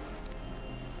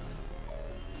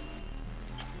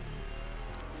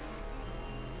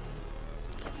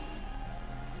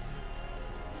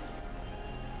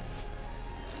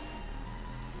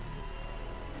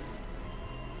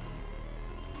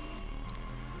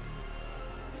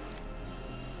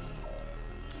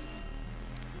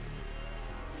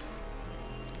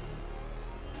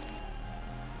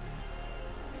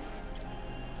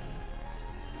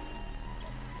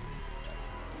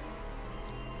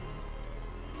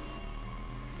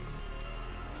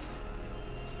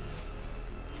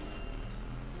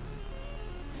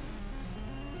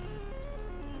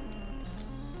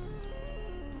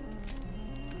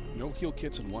 No heal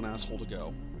kits and one asshole to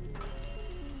go.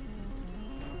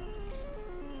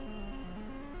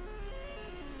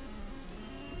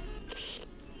 As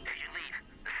you leave,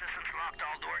 the system's locked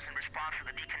all doors in response to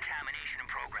the decontamination in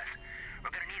progress.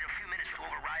 We're gonna need a few minutes to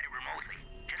override it remotely.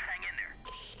 Just hang in there.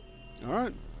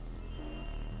 Alright.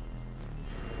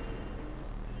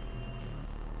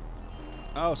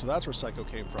 Oh, so that's where Psycho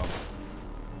came from.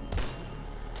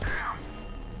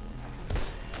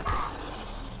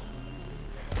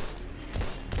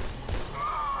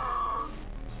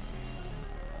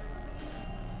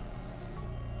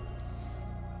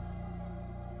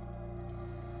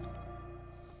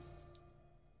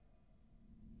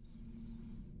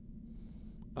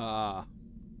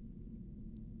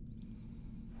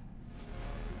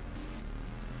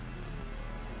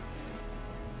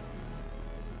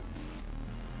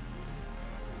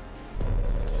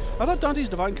 I thought Dante's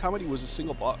Divine Comedy was a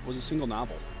single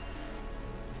novel.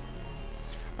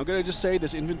 I'm gonna just say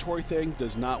this inventory thing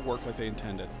does not work like they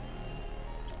intended.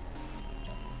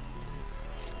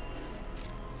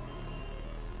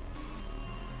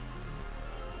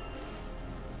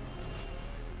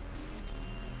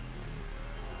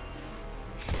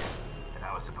 And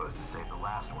I was supposed to save the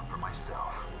last one for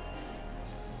myself.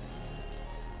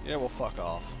 Yeah, well, fuck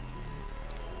off.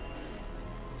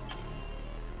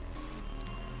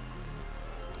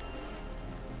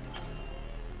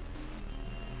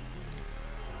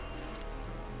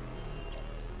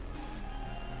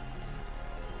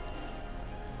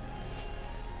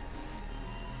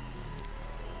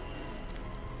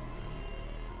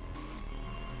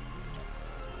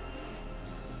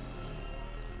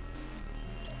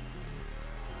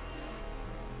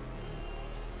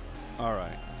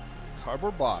 Alright.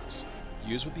 Cardboard box.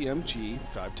 Used with the MG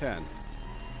 510.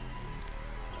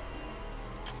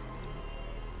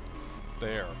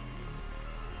 There.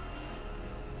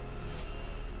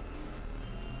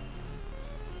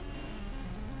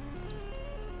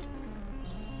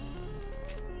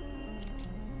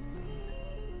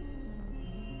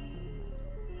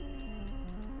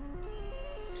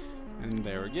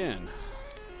 there again.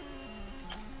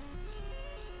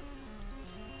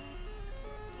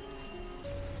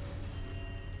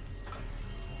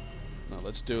 Now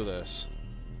let's do this.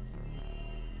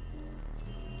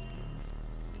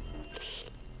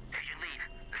 Agent Lead,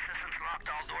 the system's locked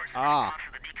all doors in Ah. response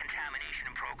to the decontamination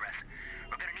in progress.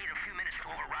 We're gonna need a few minutes to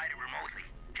override it remotely.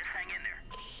 Just hang in there.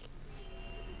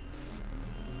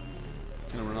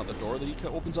 Can I run out the door that he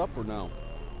opens up, or no?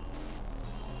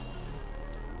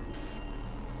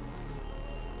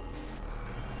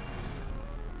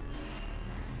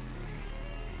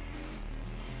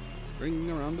 Bring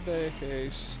around the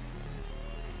base.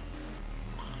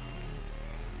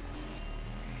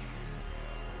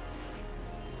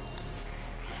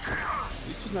 At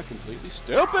least he's not completely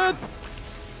stupid!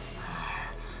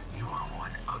 You are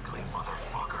one ugly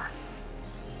motherfucker.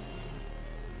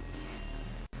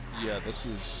 Yeah, this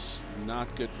is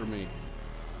not good for me.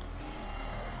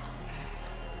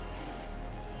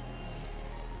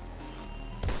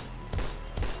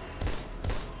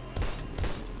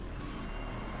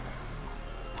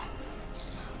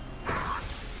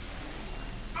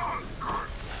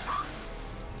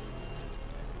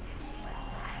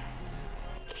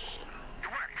 It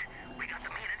worked. We got the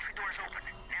main entry doors open.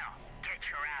 Now, get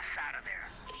your ass out of there.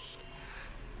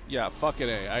 Yeah, fucking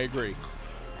A, I agree.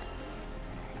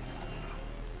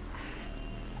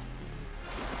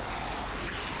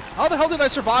 How the hell did I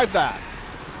survive that?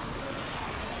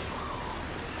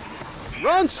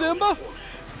 Run, Simba! HQ,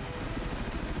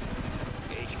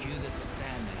 this is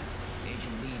Sandman.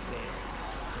 Agent Lead Bale.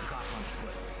 Took off on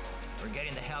foot. We're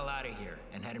getting the hell out of here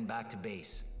and heading back to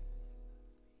base.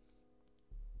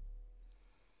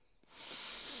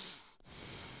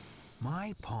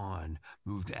 My pawn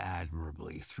moved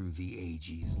admirably through the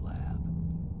AG's lab.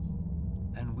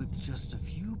 And with just a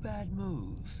few bad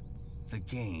moves, the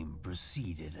game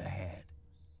proceeded ahead.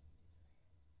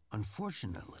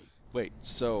 Unfortunately, Wait,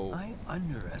 so... I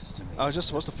underestimated I was just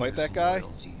supposed the to fight that fierce guy?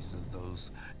 loyalties of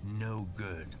those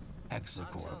no-good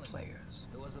Exocor players.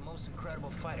 It was the most incredible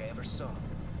fight I ever saw.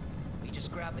 We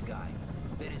just grabbed the guy,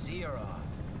 bit his ear off,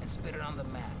 and spit it on the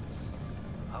mat.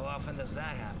 How often does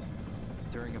that happen?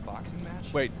 During a boxing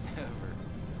match? Wait, Never.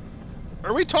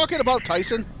 are we talking about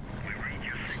Tyson?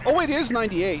 Oh wait, it is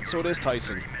 98, so it is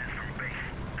Tyson.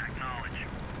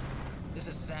 This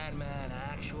is Sandman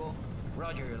Actual.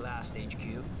 Roger your last HQ.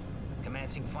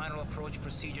 Commencing final approach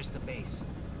procedures to base.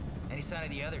 Any sign of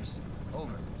the others?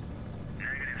 Over.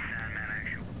 Negative, Sandman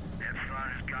Actual. Epsilon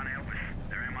has gone out with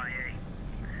their MIA.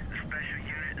 The special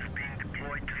unit is being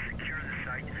deployed to secure the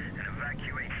site and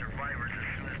evacuate survivors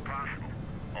as soon as possible.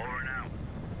 Over and out.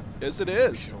 Yes, it We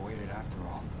is. should have waited after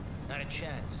all. Not a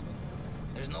chance.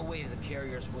 There's no way the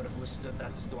carriers would have withstood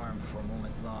that storm for a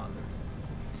moment longer.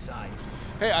 Besides,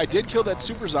 Hey, I did kill that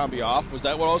super zombie off. Was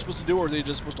that what I was supposed to do, or were they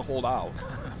just supposed to hold out?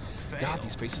 God,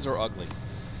 these faces are ugly.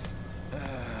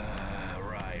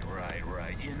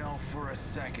 Right. You know, for a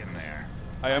second there.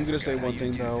 I am gonna say forgot how one you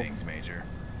thing do though. things, Major.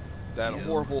 That You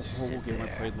horrible sit game I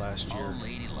there, played last year all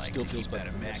ladylike still to feels keep better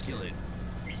that than this game. immaculate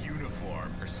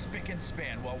uniform or spick and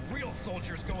span while real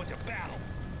soldiers go into battle.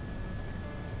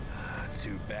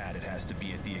 Too bad it has to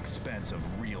be at the expense of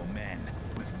real men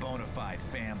with bona fide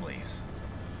families.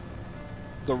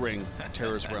 The Ring,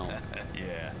 Terror's Realm.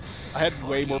 Yeah. I had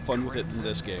way more Fucking fun with it in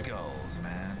this Crimson game. Skulls,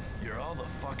 man. You're all the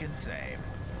fucking same.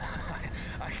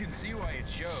 I can see why you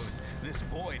chose this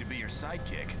boy to be your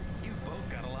sidekick. You've both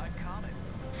got a lot in common.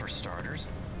 For starters,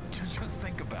 just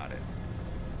think about it.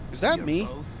 Is that You're me?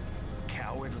 both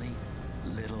cowardly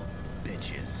little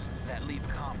bitches that leave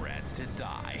comrades to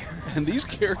die. And these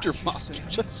character models are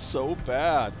just so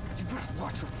bad. You better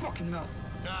watch your fucking mouth.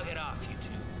 knock it off, you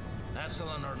two.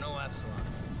 Epsilon or no Epsilon.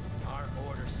 Our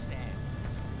orders stand.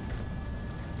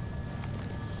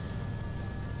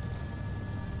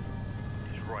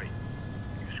 He's right.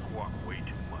 You squawk way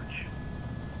too much.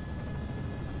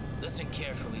 Listen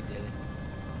carefully, David,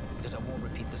 because I won't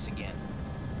repeat this again.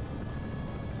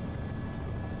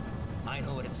 I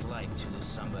know what it's like to lose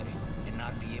somebody and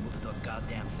not be able to do a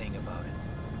goddamn thing about it.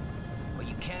 But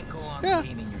you can't go on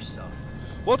blaming yourself.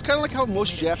 Well, it's kind of like how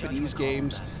most Japanese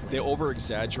games, they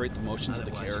over-exaggerate the motions of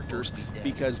the Otherwise, you're characters supposed to be dead.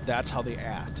 because that's how they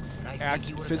act. And I think Act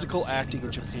you would've physical done the same acting in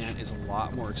in your Japan position. is a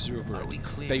lot more Are we exuberant.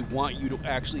 clear? They want you to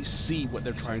actually see what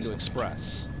they're trying to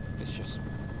express. It's just...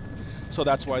 So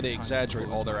that's why they every time I exaggerate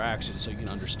close all their my eyes, actions so you can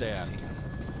I just understand. see him.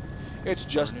 It's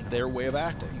just Burning their up, way of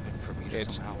acting. screaming for me to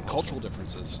It's somehow love cultural him.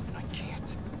 differences. And I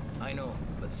can't. I know,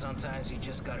 but sometimes you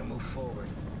just gotta move forward.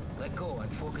 Let go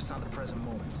and focus on the present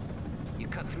moment. You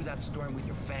cut through that storm with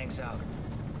your fangs out.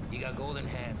 You got golden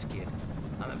hands, kid.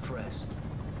 I'm impressed.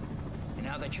 And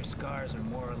now that your scars are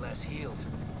more or less healed,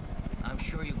 I'm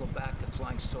sure you go back to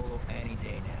flying solo any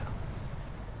day now.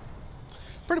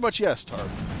 Pretty much yes, Tarp.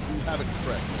 You have it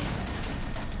correct.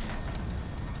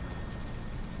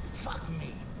 Fuck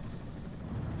me.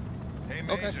 Hey,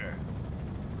 Okay. Major.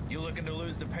 You looking to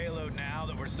lose the payload now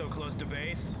that we're so close to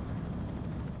base?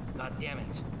 God damn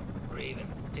it. Raven,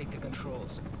 take the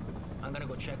controls. I'm gonna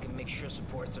go check and make sure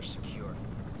supports are secure.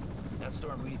 That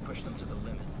storm really pushed them to the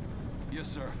limit. Yes,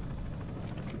 sir.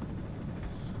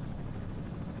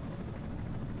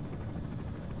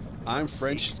 I'm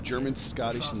French, German, We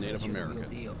Scottish, found and Native such a real American.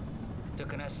 deal.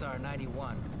 Took an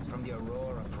SR-91 from the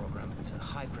Aurora program to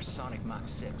hypersonic Mach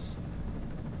 6.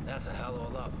 That's a hell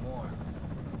of a lot more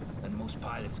than most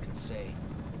pilots can say.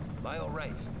 By all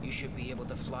rights, you should be able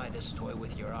to fly this toy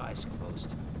with your eyes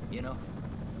closed. You know,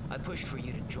 I pushed for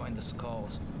you to join the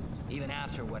Skulls, even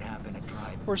after what happened at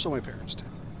Dryden. Or so my parents did.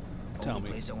 Tell Only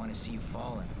me. place I want to see you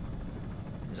falling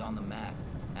is on the mat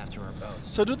after our bouts.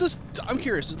 So do this. I'm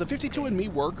curious. Does the 52 and me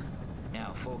work?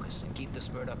 Now focus and keep this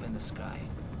bird up in the sky.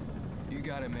 You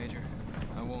got it, Major.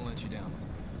 I won't let you down.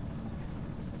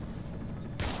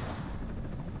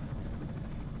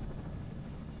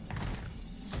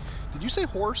 Did you say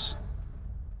horse?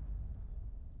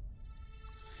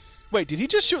 Wait, did he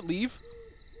just shoot leave?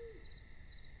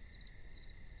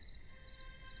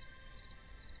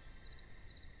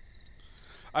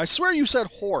 I swear you said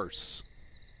horse.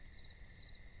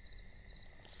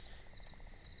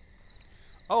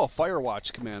 Oh,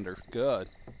 Firewatch Commander. Good.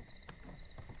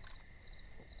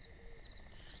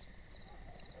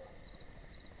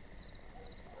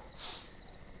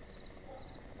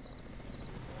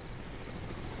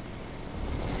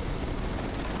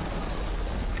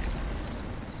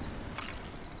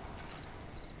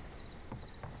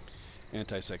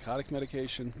 Antipsychotic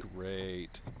medication.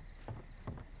 Great.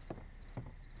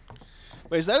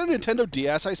 Wait, is that a Nintendo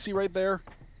DS I see right there?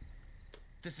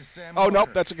 This is Sam. Oh, nope,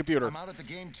 Walker. that's a computer. I'm out at the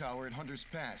game tower at Hunter's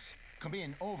Pass. Come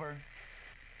in, over.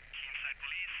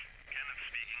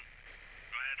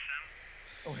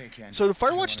 Oh, hey, Ken. So do I don't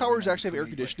Firewatch wanna towers remind actually have you, air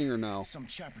but conditioning or no? Some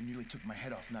chapper nearly took my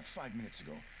head off not 5 minutes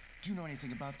ago. Do you know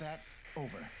anything about that?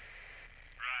 Over.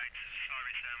 Right.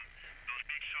 Sorry, Sam. Those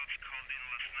big shots called in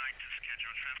last night to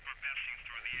schedule transport passing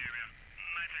through the area.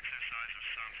 Night exercise or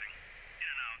something. In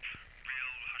and out.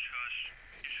 Real hush-hush.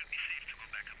 You should be safe to go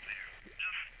back up there.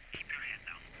 Just keep your head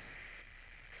down.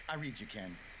 I read you, Ken.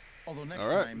 Although next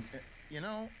All right. time, you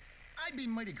know, I'd be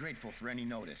mighty grateful for any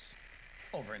notice.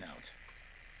 Over and out.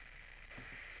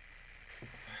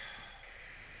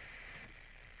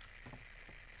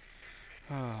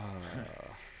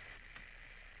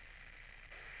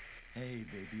 Hey,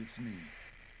 baby, it's me.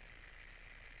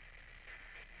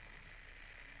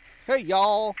 Hey,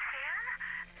 y'all.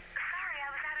 Sorry, I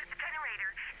was out at the generator.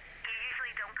 You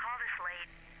usually don't call this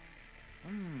late.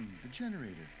 The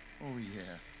generator. Oh,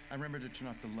 yeah. I remember to turn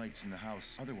off the lights in the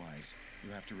house. Otherwise,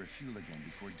 you'll have to refuel again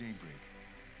before daybreak.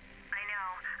 I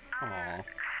know. Aw. Sam,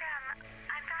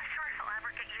 I'm not sure if I'll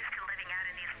ever get used to living out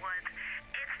in these woods.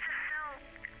 It's just so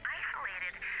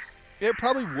isolated. It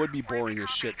probably would be boring as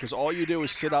shit, because all you do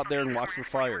is sit out there and watch for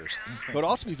fires. It would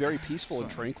also be very peaceful and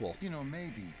Funny. tranquil. You know,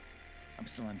 maybe. I'm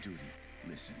still on duty.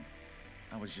 Listen,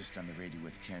 I was just on the radio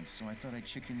with Ken, so I thought I'd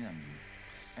chicken in on you.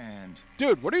 And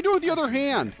Dude, what are you doing with the I other feel bad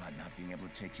hand? about not being able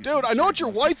to take you to Dude, the I know it's your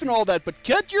Cherry Blossom wife and all Feast. that, but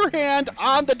get your hand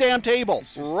on the damn table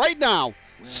It's just- right now. Well,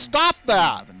 Stop you know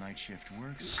how that. the night shift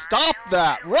works. Stop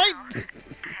that right.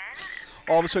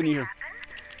 All of a sudden you hear,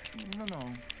 No,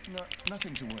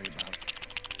 nothing to worry about.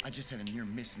 I just had a near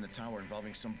miss in the tower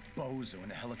involving some bozo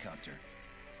in a helicopter.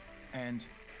 And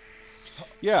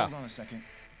Yeah. hold on a second.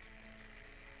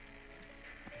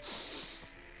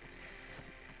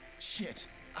 Shit,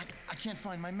 I can't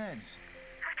find my meds.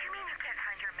 What do you mean you can't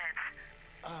find your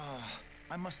meds?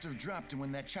 I must have dropped them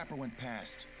when that chopper went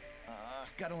past.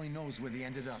 God only knows where they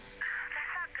ended up.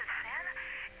 That's not good, Sam.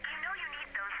 You know you need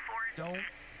those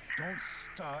for... Don't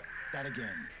start that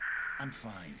again. I'm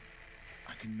fine.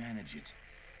 I can manage it.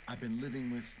 I've been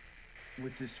living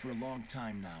with this for a long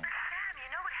time now. Sam, you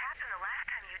know what happened the last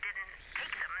time you didn't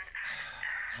take them.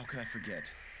 How could I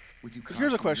forget? With you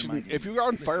here's a constantly question. reminding If me. you're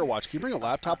on Listen, Firewatch, can you bring a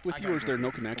laptop with I you, or gotta is there go,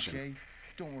 no connection? Okay?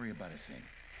 Don't worry about a thing.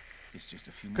 It's just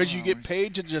a few more Because you get hours.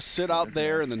 paid to just sit Go out to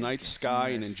there bed in the and night get some sky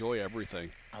and rest. enjoy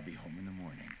everything. I'll be home in the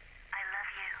morning. I love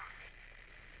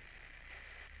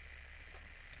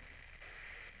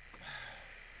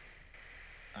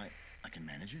you. I can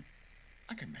manage it.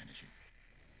 I can manage it.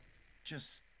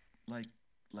 Just like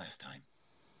last time.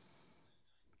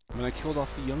 When I killed off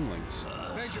the younglings.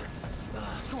 Major,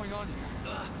 what's going on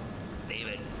here?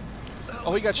 David.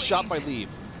 Oh, he got shot by Leave.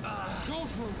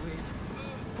 Don't move, Leave.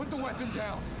 Put the weapon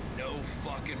down. No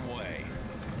fucking way.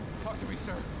 Talk to me,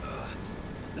 sir.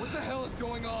 What the hell is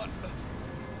going on?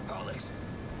 Alex,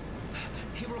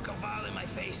 he broke a vial in my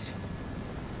face.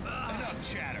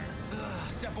 Enough chatter.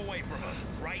 Step away from him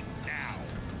right now.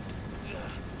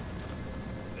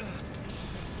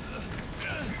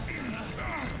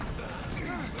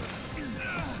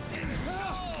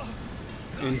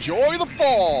 Enjoy the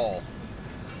fall!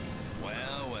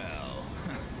 Well, well.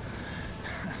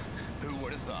 Who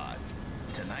would have thought?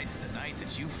 Tonight's the night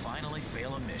that you finally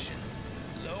fail a mission.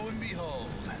 Lo and behold,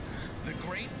 the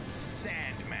great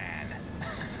Sandman.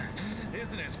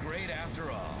 Isn't as great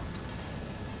after all.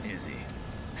 Is he?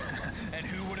 And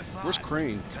who would have thought? Where's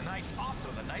Crane? Tonight's also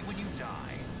the night when you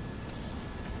die.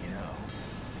 You know,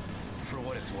 for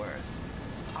what it's worth,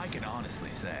 I can honestly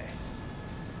say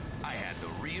I had the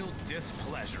real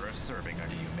displeasure of serving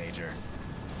under you, Major.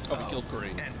 Oh, we killed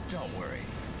Crane. And don't worry,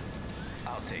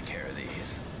 I'll take care of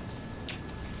these.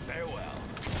 Farewell.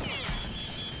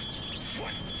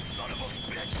 What son of a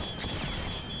bitch?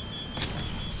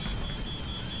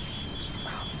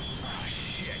 Oh,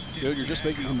 shit. Dude, you're just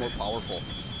making him more powerful.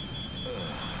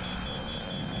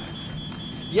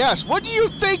 Yes, what do you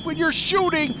think when you're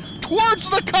shooting towards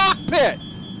the cockpit?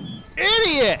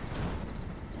 Idiot!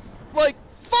 Like,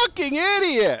 fucking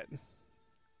idiot!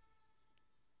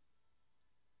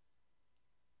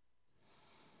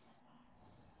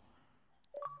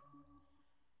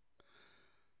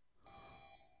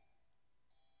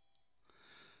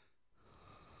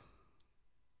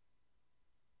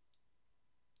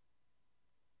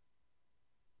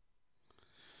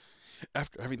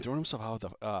 After having thrown himself out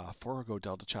of the Forgo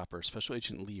Delta chopper, Special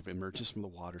Agent Leave emerges from the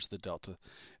waters of the Delta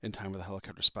in time with the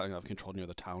helicopter spotting out of control near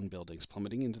the town buildings,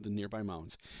 plummeting into the nearby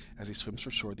mountains. As he swims for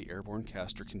shore, the airborne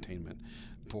caster containment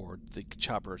board, the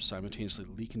chopper simultaneously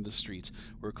leaking the streets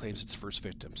where it claims its first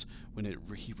victims. When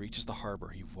he reaches the harbor,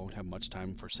 he won't have much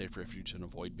time for safe refuge and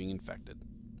avoid being infected.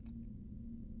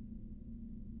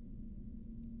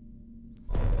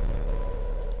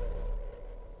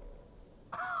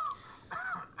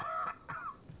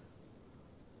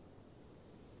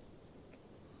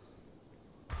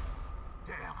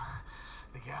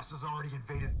 The gas has already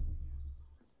invaded.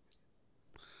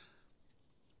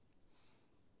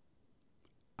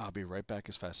 I'll be right back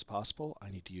as fast as possible. I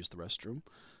need to use the restroom,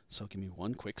 so give me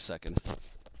one quick second.